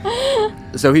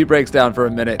 So he breaks down for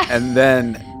a minute, and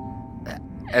then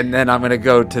I'm going to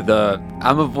go to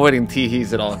I'm avoiding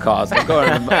tee-hees at all costs. I'll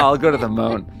go to the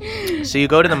moan. So you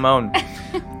go to the moan.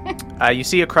 You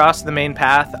see across the main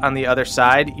path on the other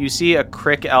side, you see a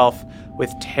crick elf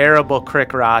with terrible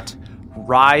crick rot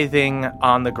writhing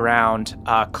on the ground,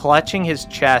 clutching his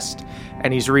chest,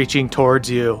 and he's reaching towards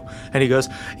you. And he goes,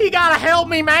 "You gotta help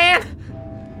me, man!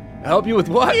 Help you with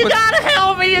what? You gotta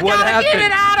help me! You gotta get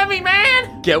it out of me,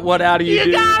 man! Get what out of you, dude?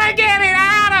 You gotta get it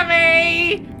out of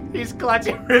me!" He's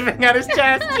clutching, ripping at his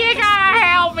chest. "You gotta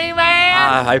help me,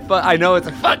 man! I know it's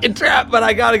a fucking trap, but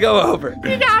I gotta go over.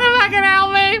 You gotta fucking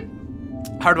help me!"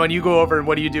 Hard One, you go over, and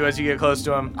what do you do as you get close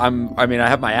to him? I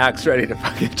have my axe ready to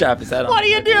fucking chop his head off. What are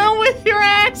you doing with your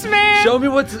axe, man? Show me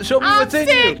what's in you. I'm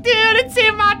sick, dude. It's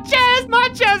in my chest. My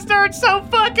chest hurts so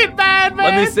fucking bad, man.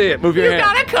 Let me see it. Move your hand. You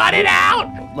gotta cut it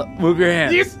out. Move your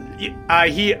hands.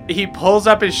 He pulls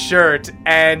up his shirt,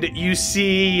 and you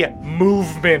see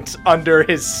movement under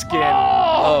his skin.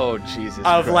 Oh, Jesus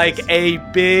Of Christ. like a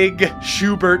big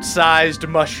Schubert-sized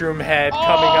mushroom head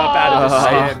coming up out of his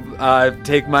skin.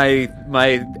 Take my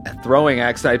throwing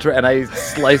axe and I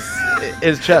slice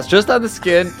his chest just on the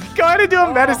skin. Go ahead and do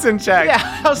a medicine check. Yeah,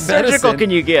 how surgical can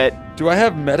you get? Do I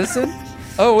have medicine?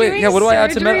 Oh wait, Doing yeah. What do I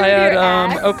add to surgery medicine? I with your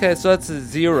add axe? Okay, so that's a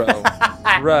 0.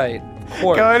 Right. Of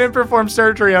course. Go ahead and perform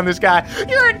surgery on this guy.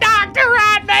 You're a doctor,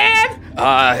 right, man?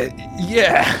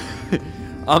 Yeah.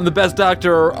 I'm the best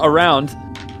doctor around.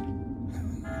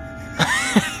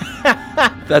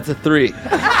 That's a 3.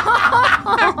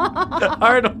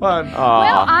 Hard One.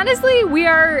 Well, honestly, we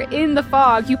are in the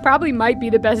fog. You probably might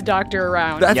be the best doctor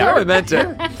around. That's how I meant it.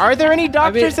 Are there any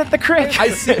doctors at the crick? I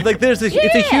see, like it's a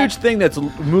huge thing that's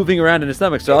moving around in his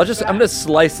stomach. So I'm gonna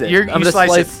slice it. You I'm gonna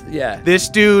slice it. Yeah. This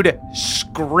dude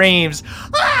screams.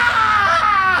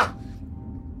 "Ah!"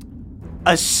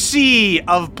 A sea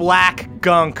of black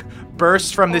gunk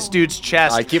bursts from this dude's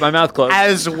chest. I keep my mouth closed.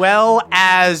 As well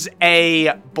as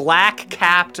a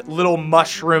black-capped little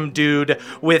mushroom dude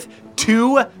with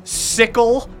 2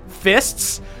 sickle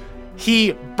fists.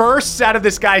 He bursts out of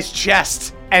this guy's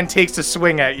chest and takes a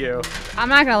swing at you. I'm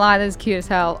not gonna lie, this is cute as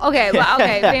hell. Okay,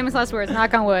 famous last words.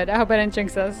 Knock on wood. I hope I didn't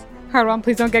jinx us. Hard One,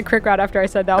 please don't get crick rot after I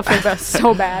said that. I'll feel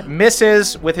so bad.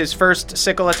 Misses with his first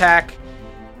sickle attack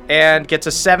and gets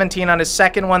a 17 on his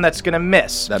second one. That's going to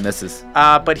miss. That misses.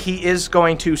 But he is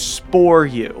going to spore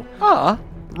you.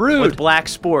 Rude. With black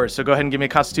spores. So go ahead and give me a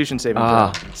Constitution saving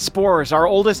throw. Spores, our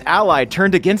oldest ally,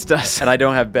 turned against us. And I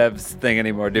don't have Bev's thing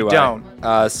anymore, do I?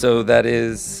 Don't. So that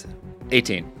is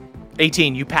 18.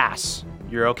 18, you pass.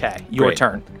 You're okay. Your Great.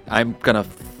 turn. I'm gonna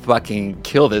fucking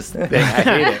kill this thing. I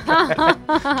hate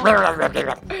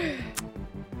it.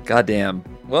 Goddamn.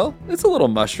 Well, it's a little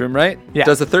mushroom, right? Yeah.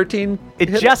 Does a 13 It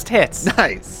hit? just hits.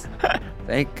 Nice.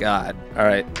 Thank God. All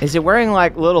right. Is it wearing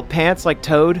like little pants like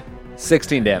Toad?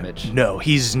 16 damage. No,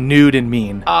 he's nude and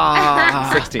mean.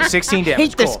 16. 16 damage.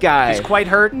 Hate this Cool. guy. He's quite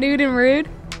hurt. Nude and rude.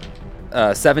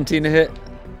 17 to hit.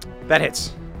 That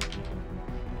hits.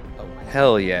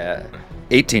 Hell yeah.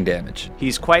 18 damage.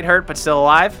 He's quite hurt, but still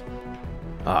alive.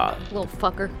 Little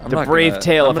fucker. The brave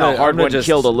tale of how hard one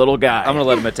killed a little guy. I'm gonna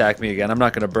let him attack me again. I'm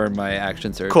not gonna burn my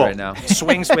action surge Cool. right now.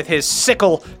 Swings with his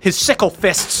sickle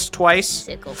fists twice.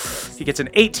 Sickle. He gets an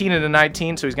 18 and a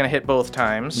 19, so he's gonna hit both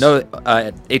times. No,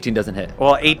 18 doesn't hit.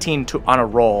 Well, 18 on a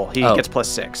roll. He Oh. gets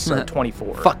 +6, so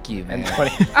 24. Fuck you, man. And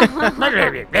 20.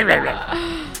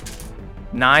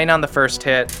 9 on the first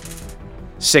hit,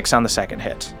 6 on the second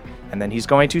hit. And then he's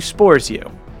going to spores you.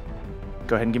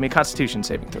 Go ahead and give me a Constitution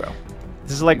saving throw.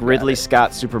 This is like Ridley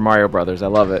Scott Super Mario Brothers. I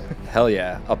love it. Hell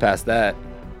yeah. I'll pass that.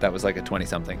 That was like a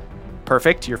 20-something.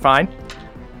 Perfect. You're fine.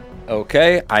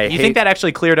 Okay. You think that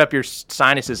actually cleared up your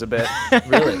sinuses a bit?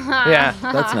 Really? Yeah.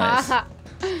 That's nice.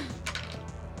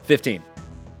 15.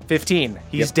 15.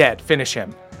 He's dead. Finish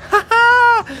him.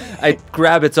 I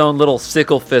grab its own little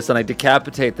sickle fist and I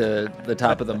decapitate the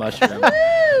top of the mushroom.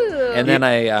 And then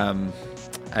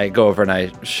I go over and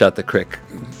I shut the crick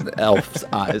elf's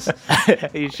eyes.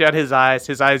 He shut his eyes.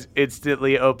 His eyes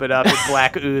instantly open up and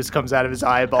black ooze comes out of his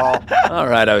eyeball. All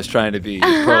right, I was trying to be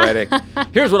poetic.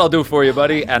 Here's what I'll do for you,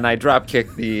 buddy. And I drop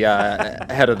kick the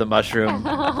head of the mushroom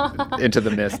into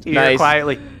the mist. You hear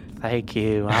quietly, thank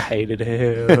you. I hated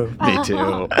him. Me too.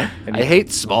 And I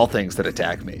hate small things that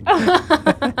attack me.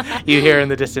 You hear in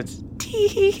the distance,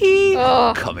 tee-hee-hee.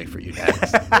 Coming for you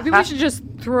next. Maybe we should just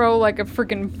throw like a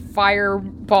freaking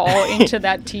fireball into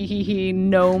that tee-hee-hee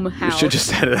gnome house. We should just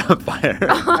set it on fire.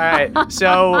 All right,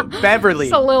 so Beverly.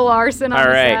 It's a little arson on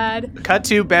the side. Cut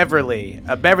to Beverly.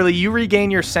 Beverly, you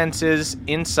regain your senses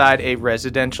inside a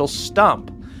residential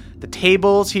stump. The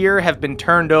tables here have been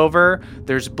turned over.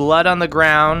 There's blood on the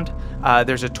ground.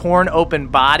 There's a torn open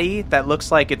body that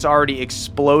looks like it's already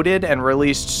exploded and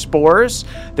released spores.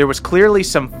 There was clearly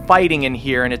some fighting in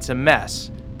here, and it's a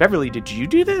mess. Beverly, did you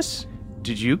do this?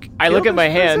 Did you? I look at my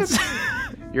hands.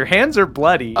 Your hands are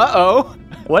bloody. Uh-oh.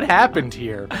 What happened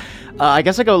here? I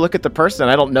guess I go look at the person.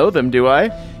 I don't know them, do I?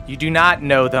 You do not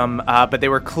know them, but they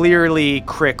were clearly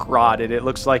crick-rotted. It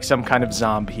looks like some kind of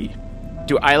zombie.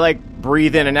 Do I,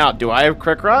 breathe in and out? Do I have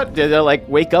crick rot? Did I,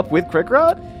 wake up with crick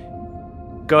rot?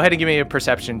 Go ahead and give me a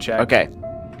perception check. Okay.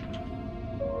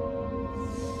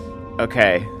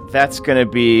 Okay, that's gonna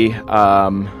be,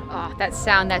 Oh, that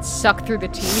sound that sucked through the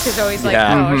teeth is always like,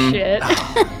 shit.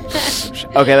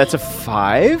 Okay, that's a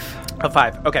 5. A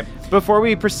 5, okay. Before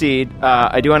we proceed,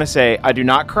 I do want to say I do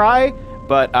not cry,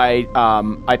 but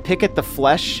I pick at the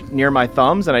flesh near my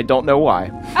thumbs, and I don't know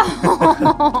why.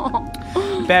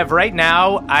 Bev, right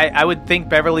now, I would think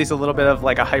Beverly's a little bit of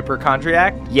a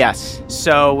hypochondriac. Yes.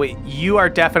 So you are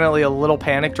definitely a little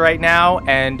panicked right now,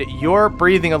 and you're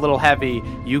breathing a little heavy.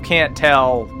 You can't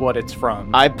tell what it's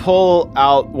from. I pull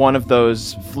out one of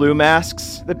those flu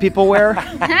masks that people wear.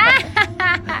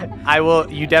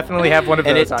 You definitely have one of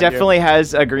those and it on definitely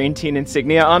has a Green Teen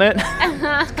insignia on it.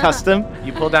 It's custom.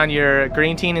 You pull down your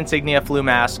Green Teen insignia flu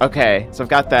mask. Okay, so I've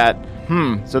got that.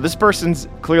 So this person's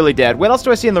clearly dead. What else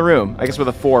do I see in the room? I guess with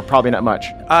a 4, probably not much.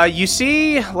 You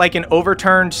see an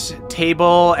overturned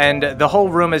table, and the whole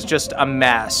room is just a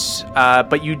mess.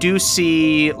 But you do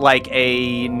see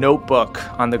a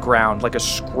notebook on the ground, like a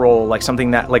scroll,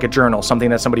 something that, a journal, something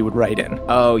that somebody would write in.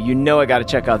 Oh, I gotta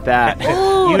check out that.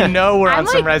 You know we're on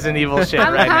some Resident Evil shit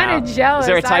right now. I'm kind of jealous. Is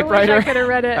there a typewriter? I wish I could have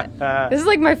read it. This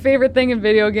is my favorite thing in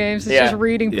video games. It's just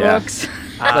reading books.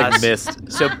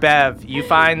 Mist. So, Bev, you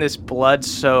find this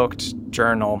blood-soaked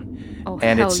journal,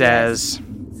 and it says,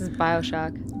 This is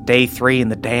Bioshock. Day 3 in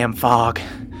the damn fog.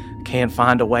 Can't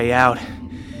find a way out.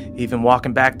 Even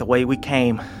walking back the way we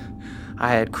came. I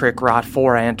had crick rot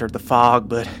before I entered the fog,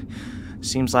 but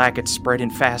seems like it's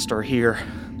spreading faster here.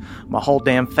 My whole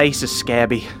damn face is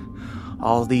scabby.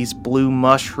 All these blue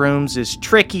mushrooms is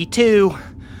tricky, too.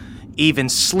 Even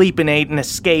sleeping ain't an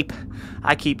escape.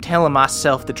 I keep telling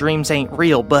myself the dreams ain't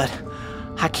real, but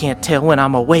I can't tell when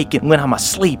I'm awake and when I'm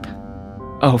asleep.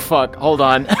 Oh, fuck. Hold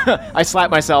on. I slap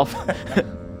myself.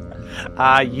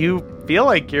 You feel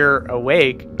like you're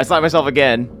awake. I slap myself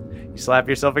again. You slap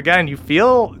yourself again. You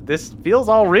feel, this feels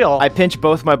all real. I pinch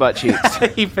both my butt cheeks.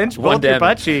 He pinched both your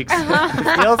butt cheeks.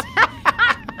 It feels...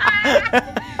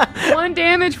 1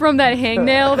 damage from that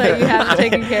hangnail that you haven't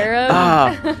taken care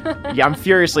of. Yeah, I'm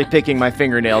furiously picking my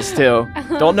fingernails, too.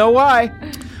 Don't know why.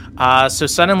 So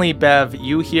suddenly, Bev,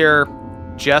 you hear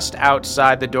just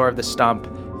outside the door of the stump,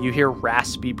 you hear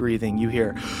raspy breathing. You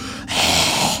hear...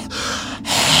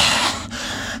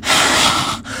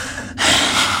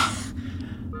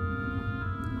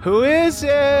 Who is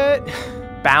it?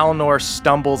 Balnor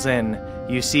stumbles in.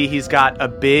 You see he's got a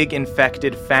big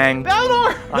infected fang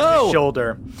on his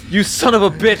shoulder. You son of a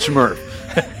bitch, Murph.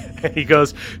 He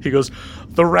goes,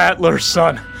 the Rattler,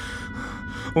 son.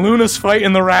 Luna's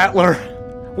fighting the Rattler.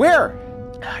 Where?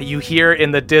 You hear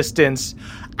in the distance,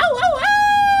 ow, ow,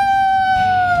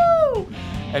 ow!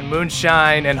 And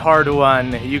Moonshine and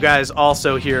Hardwan, you guys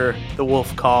also hear the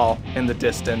wolf call in the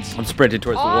distance. I'm sprinting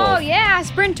towards the Oh wolf. yeah,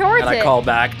 sprint towards And it. I call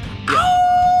back.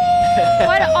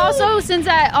 But also since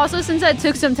I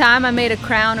took some time, I made a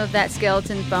crown of that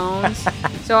skeleton's bones.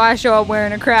 So I show up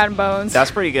wearing a crown of bones. That's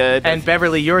pretty good. And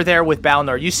Beverly, you're there with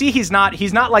Balnor. You see he's not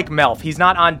like Melf. He's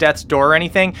not on death's door or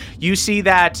anything. You see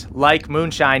that, like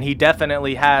Moonshine, he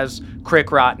definitely has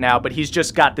crick rot now, but he's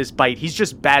just got this bite. He's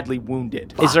just badly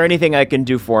wounded. Is there anything I can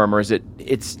do for him, or is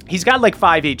He's got like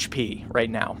 5 HP right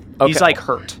now. Okay. He's like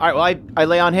hurt. All right, well, I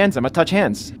lay on hands. I'm going to touch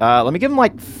hands. Let me give him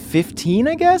like 15,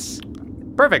 I guess?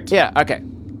 Perfect. Yeah, okay.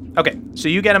 Okay, so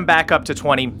you get him back up to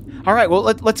 20. All right, well,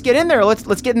 let's get in there.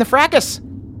 Let's get in the fracas.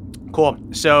 Cool.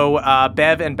 So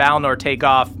Bev and Balnor take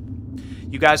off.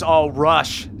 You guys all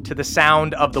rush to the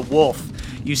sound of the wolf.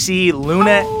 You see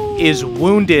Luna is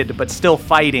wounded but still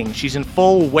fighting. She's in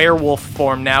full werewolf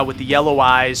form now with the yellow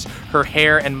eyes, her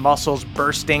hair and muscles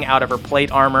bursting out of her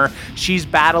plate armor. She's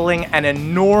battling an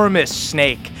enormous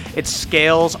snake. Its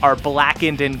scales are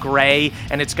blackened and gray,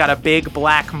 and it's got a big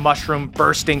black mushroom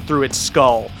bursting through its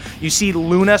skull. You see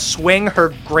Luna swing her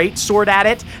greatsword at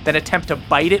it, then attempt to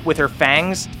bite it with her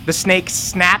fangs. The snake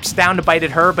snaps down to bite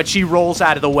at her, but she rolls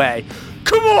out of the way.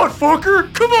 Come on,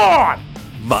 fucker! Come on!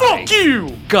 Fuck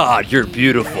you! God, you're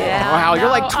beautiful. Wow, you're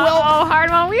like 12. Oh,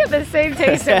 Hardwan, we have the same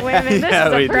taste in women. This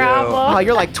is we a do. problem. Wow,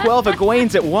 you're like 12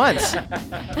 Egwenes at once.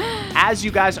 As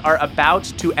you guys are about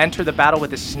to enter the battle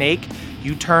with the snake,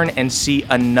 you turn and see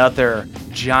another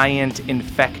giant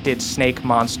infected snake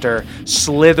monster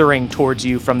slithering towards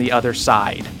you from the other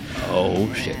side.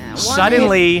 Oh, shit.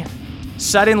 Suddenly,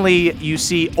 you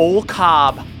see Ol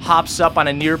Cobb hops up on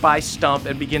a nearby stump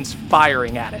and begins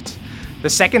firing at it. The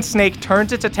second snake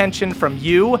turns its attention from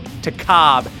you to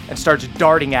Cobb and starts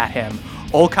darting at him.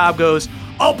 Ol Cobb goes,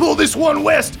 I'll pull this one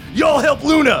west. Y'all help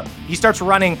Luna. He starts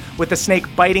running with the snake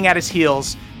biting at his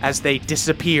heels as they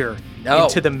disappear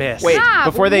into the mist. Wait, Cobb,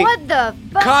 before they... what the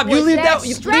fuck Cobb, you was lead that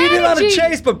you lead it on a strategy?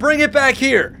 chase, but bring it back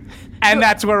here. And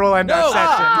that's where we'll end our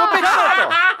session.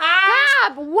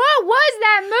 Cobb, what was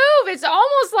that move? It's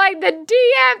almost like the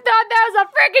DM thought that was a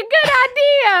freaking good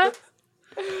idea.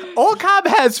 Ol Cobb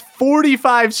has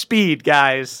 45 speed,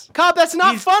 guys. Cobb, that's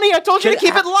not funny. I told you to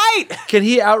keep it light. Can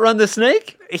he outrun the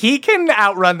snake? He can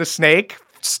outrun the snake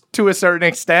to a certain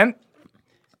extent.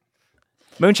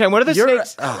 Moonshine, what are the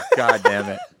snakes? Oh, God damn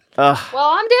it. Well,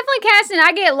 I'm definitely casting.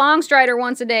 I get Longstrider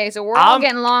once a day, so we're all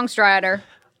getting Longstrider.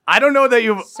 I don't know that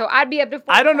you. So I'd be up to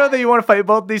 45. I don't know that you want to fight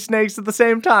both these snakes at the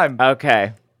same time.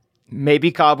 Okay.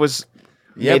 Maybe Cobb was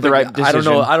made the but right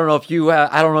decision. I don't know if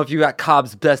you got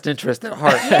Cobb's best interest at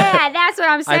heart. Yeah, that's what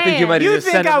I'm saying. I think you might You have just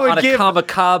think sent I him would on a give-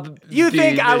 Cobb. You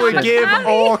think I would give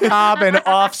Ol Cobb an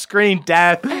off-screen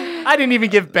death? I didn't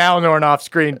even give Balnor an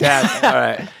off-screen death. All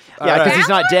right. Yeah, because he's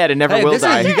not dead and never Hey, will this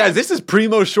die. is, you guys, this is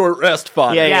primo short rest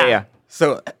fun. Yeah.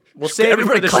 So We'll save it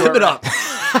everybody for the climb short it up.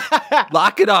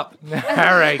 Lock it up.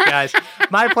 All right, guys.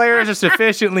 My players are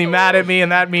sufficiently mad at me,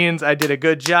 and that means I did a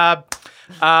good job.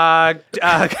 Head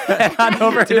on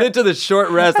over Tune into the short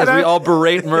rest as we all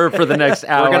berate Merv for the next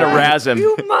hour. We're going to razz him.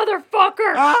 You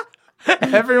motherfucker.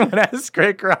 Everyone has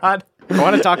Crick Rod. I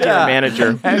want to talk to your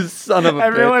manager. You son of a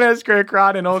Everyone bitch. has Crick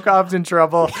Rod, and Ol Cobb's in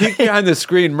trouble. Peek behind the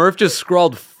screen. Murph just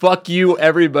scrawled, fuck you,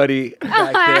 everybody,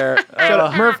 back there. Shut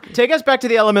up. Murph, take us back to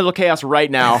the elemental chaos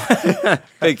right now.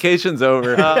 Vacation's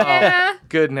over. Yeah.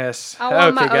 Goodness. I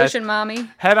want my guys. ocean mommy.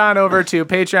 Head on over to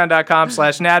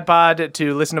patreon.com/nadpod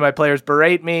to listen to my players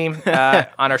berate me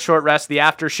on our short rest, the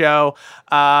after show.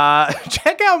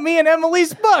 Check out me and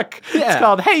Emily's book. It's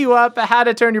called Hey You Up, How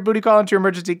to Turn Your Booty Call into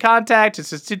Emergency Contact.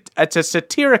 It's a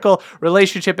satirical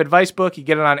relationship advice book. You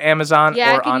get it on Amazon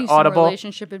Yeah, I or could on use some Audible.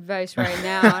 relationship advice right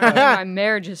now. I don't think my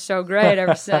marriage is so great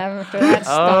after that stuff.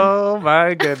 Oh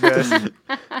my goodness.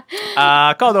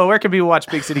 Caldo, where can people watch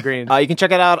Big City Green? You can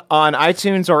check it out on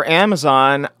iTunes or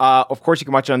Amazon. Of course, you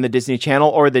can watch it on the Disney Channel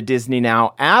or the Disney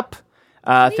Now app.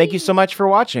 Thank you so much for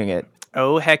watching it.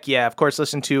 Oh, heck yeah. Of course,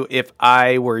 listen to If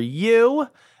I Were You.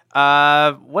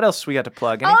 What else we got to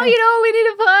plug? Anything? Oh, you know what we need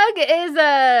to plug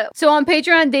is so on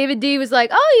Patreon, David D was like,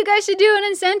 "Oh, you guys should do an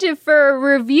incentive for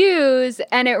reviews,"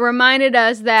 and it reminded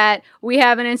us that we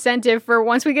have an incentive for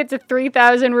once we get to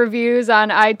 3,000 reviews on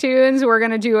iTunes, we're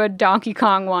gonna do a Donkey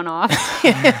Kong one-off.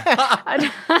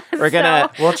 We're gonna.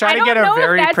 We'll try I to don't get a know if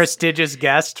very that's- prestigious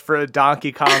guest for a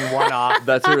Donkey Kong one-off.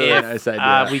 That's a really nice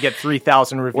idea. We get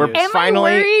 3,000 reviews. We're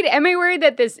finally. Am I worried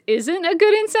that this isn't a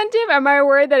good incentive? Am I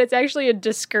worried that it's actually a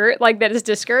discouraging that is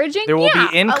discouraging? There will Yeah,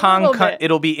 be in a Kong. little bit.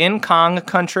 It'll be in Kong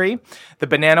country. The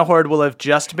banana horde will have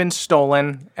just been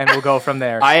stolen, and we'll go from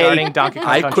there. Starting Donkey Kong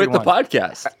I Country quit the 1.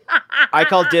 podcast. I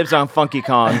called dibs on Funky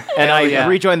Kong, and I yeah.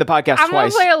 rejoined the podcast I'm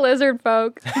twice. gonna play a lizard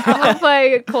folk. I'm gonna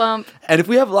play a clump. And if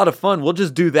we have a lot of fun, we'll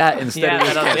just do that instead Yeah, of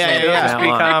this. that'll just, yeah, it'll yeah. just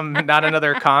become not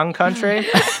another Kong country.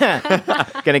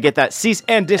 Gonna get that cease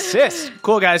and desist.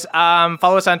 Cool, guys.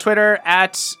 Follow us on Twitter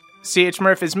at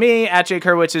CHMurph is me, at Jake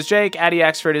Hurwitz is Jake, at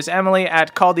EXford is Emily,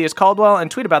 at Caldy is Caldwell, and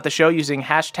tweet about the show using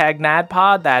hashtag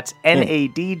NADPOD. That's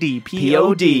NADDPOD.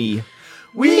 POD.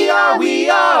 We are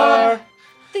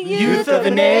the youth of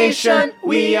a nation.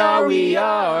 We are youth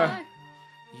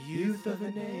of a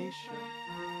nation.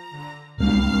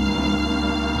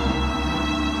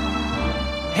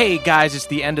 Hey guys, it's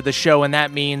the end of the show, and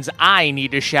that means I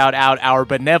need to shout out our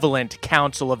benevolent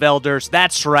Council of Elders.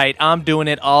 That's right, I'm doing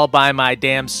it all by my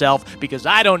damn self because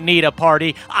I don't need a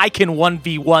party. I can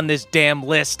 1v1 this damn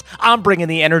list. I'm bringing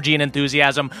the energy and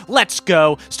enthusiasm. Let's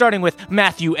go. Starting with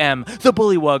Matthew M., the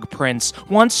Bullywug Prince.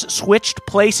 Once switched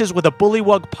places with a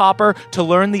Bullywug Pauper to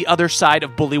learn the other side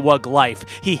of Bullywug life.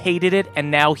 He hated it, and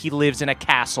now he lives in a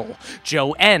castle.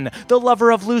 Joe N., the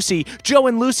lover of Lucy. Joe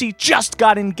and Lucy just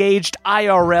got engaged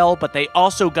IRL, but they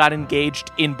also got engaged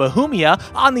in Bohemia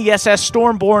on the SS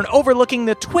Stormborn overlooking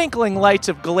the twinkling lights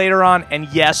of Galateron, and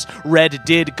yes, Red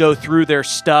did go through their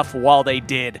stuff while they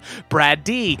did. Brad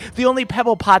D., the only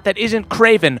pebble pot that isn't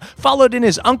craven, followed in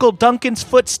his Uncle Duncan's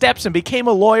footsteps and became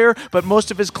a lawyer, but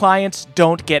most of his clients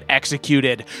don't get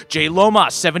executed. J.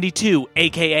 Loma 72,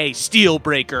 aka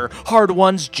Steelbreaker, Hard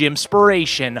One's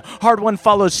Gymspiration. Hard One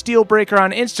follows Steelbreaker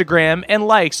on Instagram and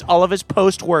likes all of his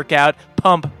post-workout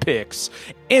pump pics.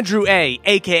 Andrew A.,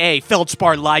 a.k.a.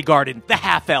 Feldspar Liegarden, the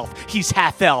half-elf. He's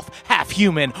half-elf,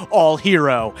 half-human,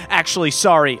 all-hero. Actually,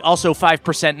 sorry, also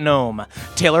 5% gnome.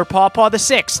 Taylor Pawpaw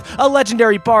VI., a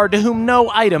legendary bard to whom no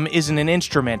item isn't an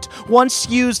instrument. Once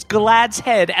used Galad's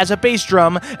head as a bass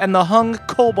drum and the hung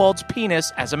kobold's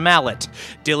penis as a mallet.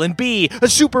 Dylan B., a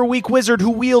super weak wizard who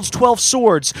wields 12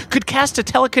 swords. Could cast a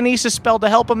telekinesis spell to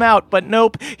help him out, but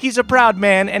nope, he's a proud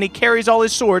man and he carries all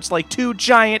his swords like two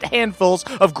giant handfuls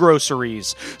of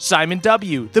groceries. Simon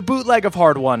W., the bootleg of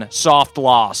Hard One, soft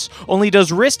loss. Only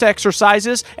does wrist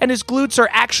exercises, and his glutes are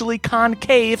actually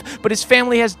concave, but his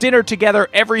family has dinner together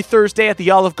every Thursday at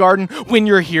the Olive Garden. When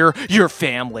you're here, you're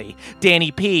family. Danny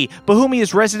P.,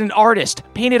 Bohemia's resident artist,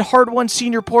 painted Hard One's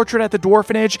senior portrait at the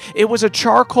Dwarfenage. It was a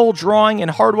charcoal drawing, and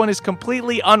Hard One is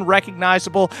completely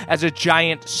unrecognizable as a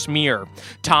giant smear.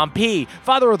 Tom P.,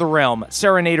 Father of the Realm,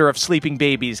 serenader of sleeping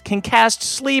babies, can cast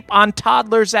sleep on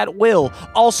toddlers at will,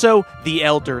 also the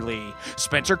elderly.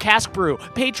 Spencer Caskbrew,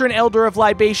 patron elder of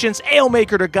libations,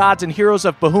 alemaker to gods and heroes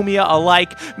of Bohemia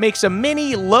alike, makes a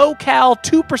mini low-cal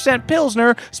 2%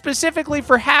 Pilsner specifically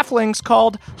for halflings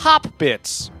called Hop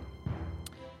Bits.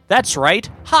 That's right,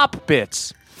 Hop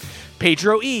Bits.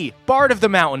 Pedro E., Bard of the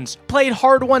Mountains, played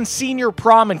Hard One senior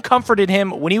prom and comforted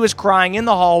him when he was crying in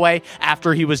the hallway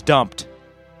after he was dumped.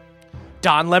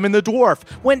 Don Lemon the Dwarf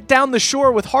went down the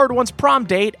shore with Hard One's prom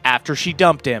date after she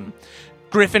dumped him.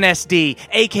 Griffin SD,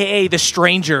 a.k.a. The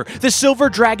Stranger, the Silver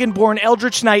Dragonborn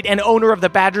Eldritch Knight and owner of the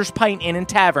Badger's Pint Inn and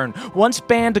Tavern, once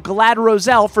banned Glad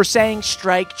Roselle for saying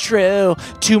 "strike true"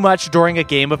 too much during a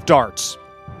game of darts.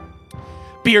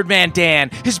 Beardman Dan.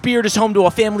 His beard is home to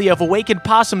a family of awakened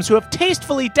possums who have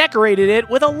tastefully decorated it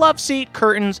with a love seat,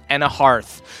 curtains, and a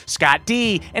hearth. Scott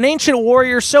D., an ancient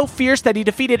warrior so fierce that he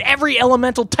defeated every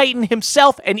elemental titan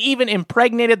himself and even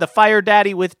impregnated the Fire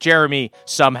Daddy with Jeremy,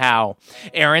 somehow.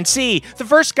 Aaron C., the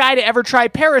first guy to ever try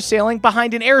parasailing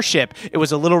behind an airship. It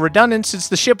was a little redundant since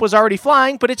the ship was already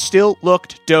flying, but it still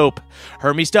looked dope.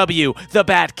 Hermes W., the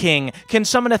Bat King, can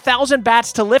summon 1,000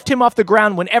 bats to lift him off the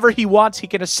ground whenever he wants. He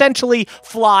can essentially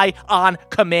fly on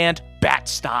command, bat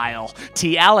style.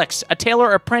 T. Alex, a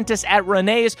tailor apprentice at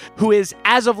Renee's, who is,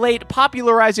 as of late,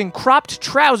 popularizing cropped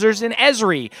trousers in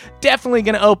Esri. Definitely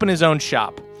gonna open his own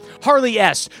shop. Harley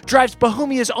S. drives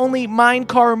Bohemia's only mine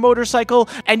car motorcycle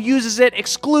and uses it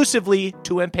exclusively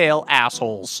to impale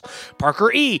assholes.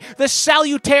 Parker E., the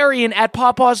salutarian at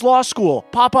Pawpaw's Law School.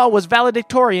 Pawpaw was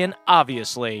valedictorian,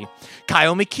 obviously.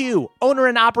 Kyle McHugh, owner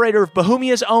and operator of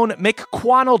Bohemia's own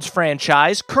McQuonald's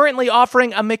franchise, currently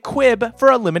offering a McQuib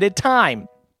for a limited time.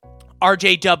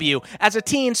 RJW, as a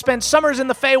teen, spent summers in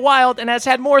the Feywild and has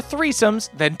had more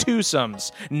threesomes than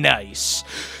twosomes. Nice.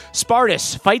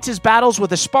 Spartus fights his battles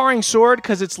with a sparring sword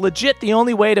because it's legit the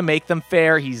only way to make them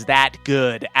fair. He's that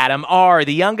good. Adam R.,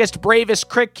 the youngest, bravest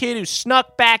Crick kid who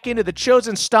snuck back into the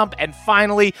Chosen stump and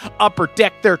finally upper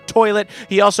decked their toilet.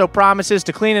 He also promises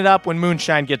to clean it up when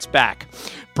Moonshine gets back.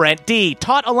 Brent D.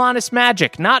 taught Alanis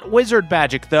magic, not wizard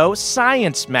magic though,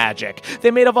 science magic.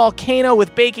 They made a volcano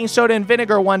with baking soda and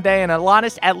vinegar one day, and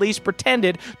Alanis at least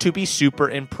pretended to be super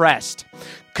impressed.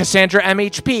 Cassandra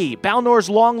MHP, Balnor's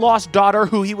long-lost daughter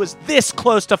who he was this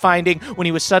close to finding when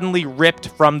he was suddenly ripped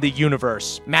from the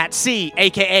universe. Matt C.,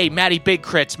 a.k.a. Matty Big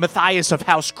Crits, Matthias of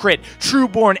House Crit,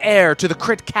 true-born heir to the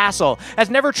Crit Castle, has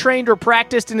never trained or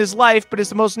practiced in his life, but is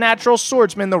the most natural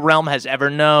swordsman the realm has ever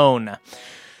known.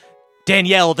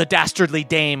 Danielle, the dastardly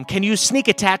dame, can use sneak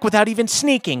attack without even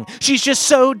sneaking. She's just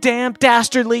so damn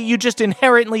dastardly, you just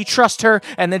inherently trust her,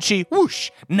 and then she,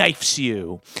 whoosh, knifes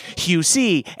you. Hugh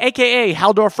C., a.k.a.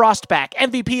 Haldor Frostback,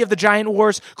 MVP of the Giant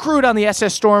Wars, crewed on the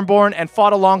SS Stormborn, and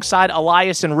fought alongside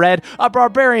Elias and Red, a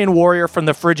barbarian warrior from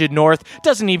the frigid north.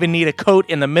 Doesn't even need a coat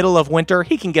in the middle of winter.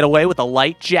 He can get away with a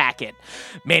light jacket.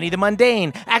 Manny the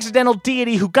Mundane, accidental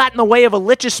deity who got in the way of a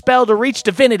lich's spell to reach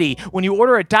divinity. When you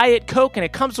order a Diet Coke and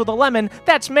it comes with a lemon,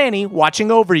 that's Manny watching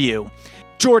over you.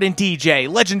 Jordan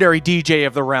DJ, legendary DJ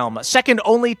of the realm, second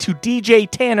only to DJ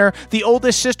Tanner, the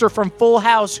oldest sister from Full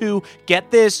House who, get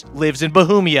this, lives in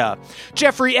Bohemia.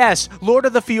 Jeffrey S., Lord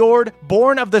of the Fjord,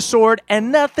 born of the sword,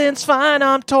 and nothing's fine,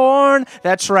 I'm torn.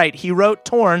 That's right, he wrote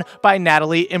Torn by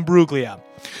Natalie Imbruglia.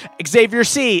 Xavier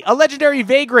C., a legendary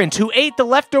vagrant who ate the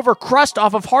leftover crust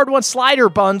off of Hard-Won slider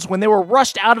buns when they were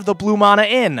rushed out of the Blue Mana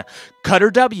Inn.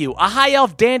 Cutter W., a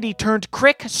high-elf dandy turned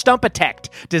Crick stump-a-tect,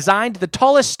 designed the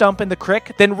tallest stump in the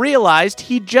Crick, then realized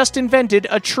he'd just invented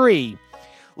a tree.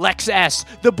 Lex S.,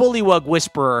 the Bullywug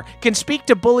Whisperer, can speak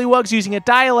to bullywugs using a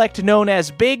dialect known as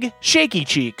Big Shaky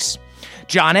Cheeks.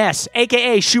 John S.,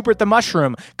 a.k.a. Schubert the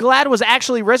Mushroom. Glad was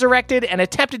actually resurrected and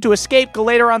attempted to escape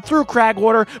Galateron through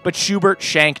Cragwater, but Schubert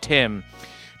shanked him.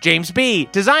 James B.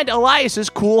 designed Elias's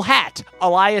cool hat.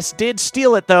 Elias did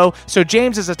steal it, though, so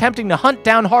James is attempting to hunt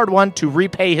down Hard-Won to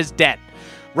repay his debt.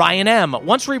 Ryan M.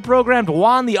 once reprogrammed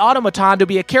Juan the Automaton to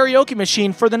be a karaoke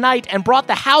machine for the night and brought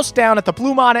the house down at the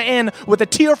Blue Mana Inn with a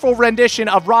tearful rendition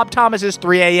of Rob Thomas's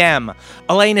 3 a.m.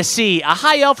 Elena C., a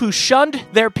high elf who shunned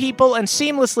their people and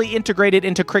seamlessly integrated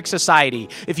into Crick society.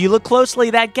 If you look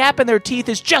closely, that gap in their teeth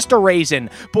is just a raisin.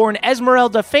 Born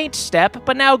Esmeralda Faint Step,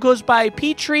 but now goes by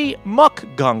Petrie Muck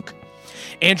Gunk.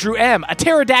 Andrew M., a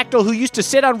pterodactyl who used to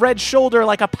sit on Red's shoulder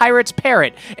like a pirate's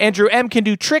parrot. Andrew M. can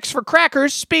do tricks for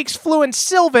crackers, speaks fluent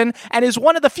Sylvan, and is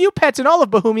one of the few pets in all of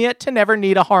Bohemia to never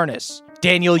need a harness.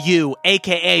 Daniel Yu,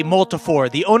 a.k.a. Multifor,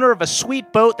 the owner of a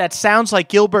sweet boat that sounds like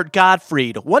Gilbert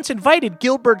Gottfried, once invited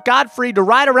Gilbert Gottfried to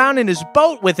ride around in his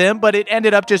boat with him, but it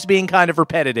ended up just being kind of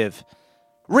repetitive.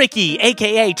 Ricky,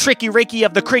 a.k.a. Tricky Ricky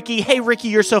of the Cricky. Hey, Ricky,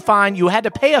 you're so fine. You had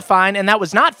to pay a fine, and that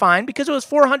was not fine because it was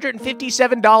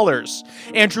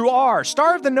 $457. Andrew R.,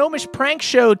 star of the gnomish prank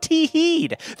show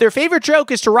Tee-Heed. Their favorite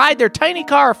joke is to ride their tiny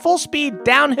car full speed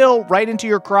downhill right into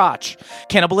your crotch.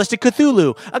 Cannibalistic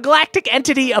Cthulhu, a galactic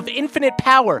entity of infinite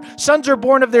power. Sons are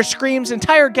born of their screams,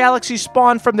 entire galaxies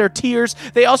spawn from their tears.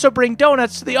 They also bring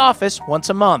donuts to the office once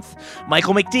a month.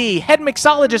 Michael McD., head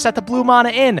mixologist at the Blue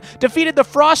Mana Inn, defeated the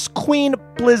Frost Queen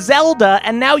Blizelda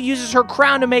and now uses her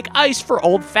crown to make ice for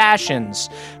old fashions.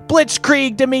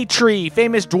 Blitzkrieg Dimitri,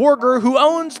 famous Dwarger who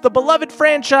owns the beloved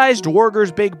franchise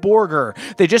Dwarger's Big Burger.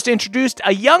 They just introduced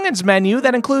a young'uns menu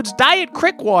that includes Diet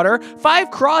Crick Water,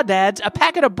 5 crawdads, a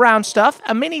packet of brown stuff,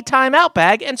 a mini timeout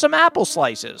bag, and some apple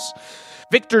slices.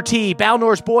 Victor T.,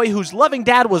 Balnor's boy whose loving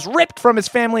dad was ripped from his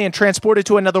family and transported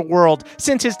to another world.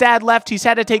 Since his dad left, he's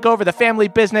had to take over the family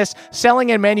business,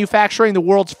 selling and manufacturing the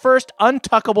world's first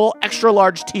untuckable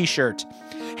extra-large t-shirt.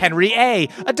 Henry A.,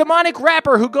 a demonic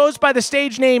rapper who goes by the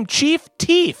stage name Chief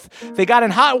Teeth. They got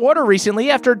in hot water recently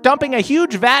after dumping a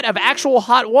huge vat of actual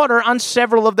hot water on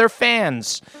several of their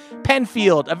fans.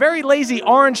 Penfield, a very lazy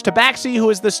orange tabaxi who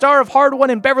is the star of Hard-Won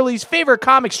and Beverly's favorite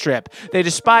comic strip. They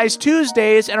despise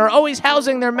Tuesdays and are always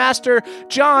housing their master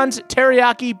John's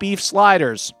teriyaki beef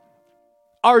sliders.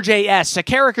 RJS, a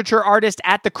caricature artist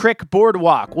at the Crick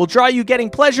Boardwalk, will draw you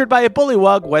getting pleasured by a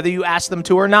bullywug whether you ask them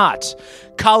to or not.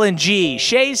 Colin G.,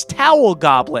 Shay's towel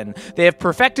goblin. They have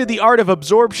perfected the art of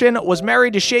absorption, was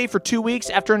married to Shay for 2 weeks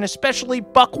after an especially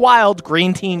buck-wild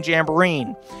green teen jamboree.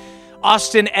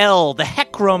 Austin L., the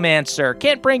Heckromancer,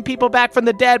 can't bring people back from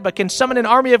the dead but can summon an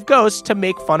army of ghosts to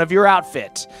make fun of your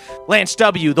outfit. Lance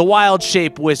W., the Wild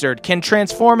Shape Wizard, can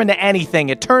transform into anything.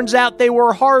 It turns out they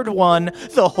were Hard-Won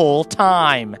the whole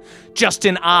time.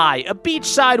 Justin I., a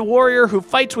beachside warrior who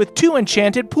fights with 2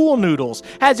 enchanted pool noodles,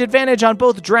 has advantage on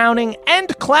both drowning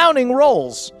and clowning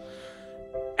rolls.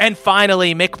 And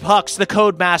finally, McPucks, the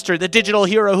Codemaster, the digital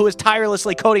hero who is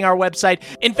tirelessly coding our website,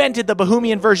 invented the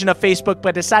Bohemian version of Facebook,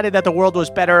 but decided that the world was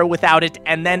better without it,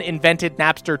 and then invented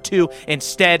Napster 2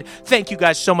 instead. Thank you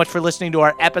guys so much for listening to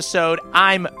our episode.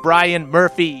 I'm Brian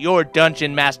Murphy, your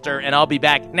Dungeon Master, and I'll be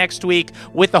back next week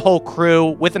with the whole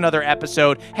crew with another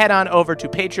episode. Head on over to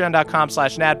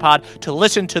patreon.com/nadpod to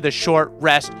listen to the short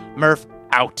rest. Murph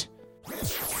out.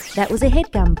 That was a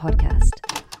HeadGum podcast.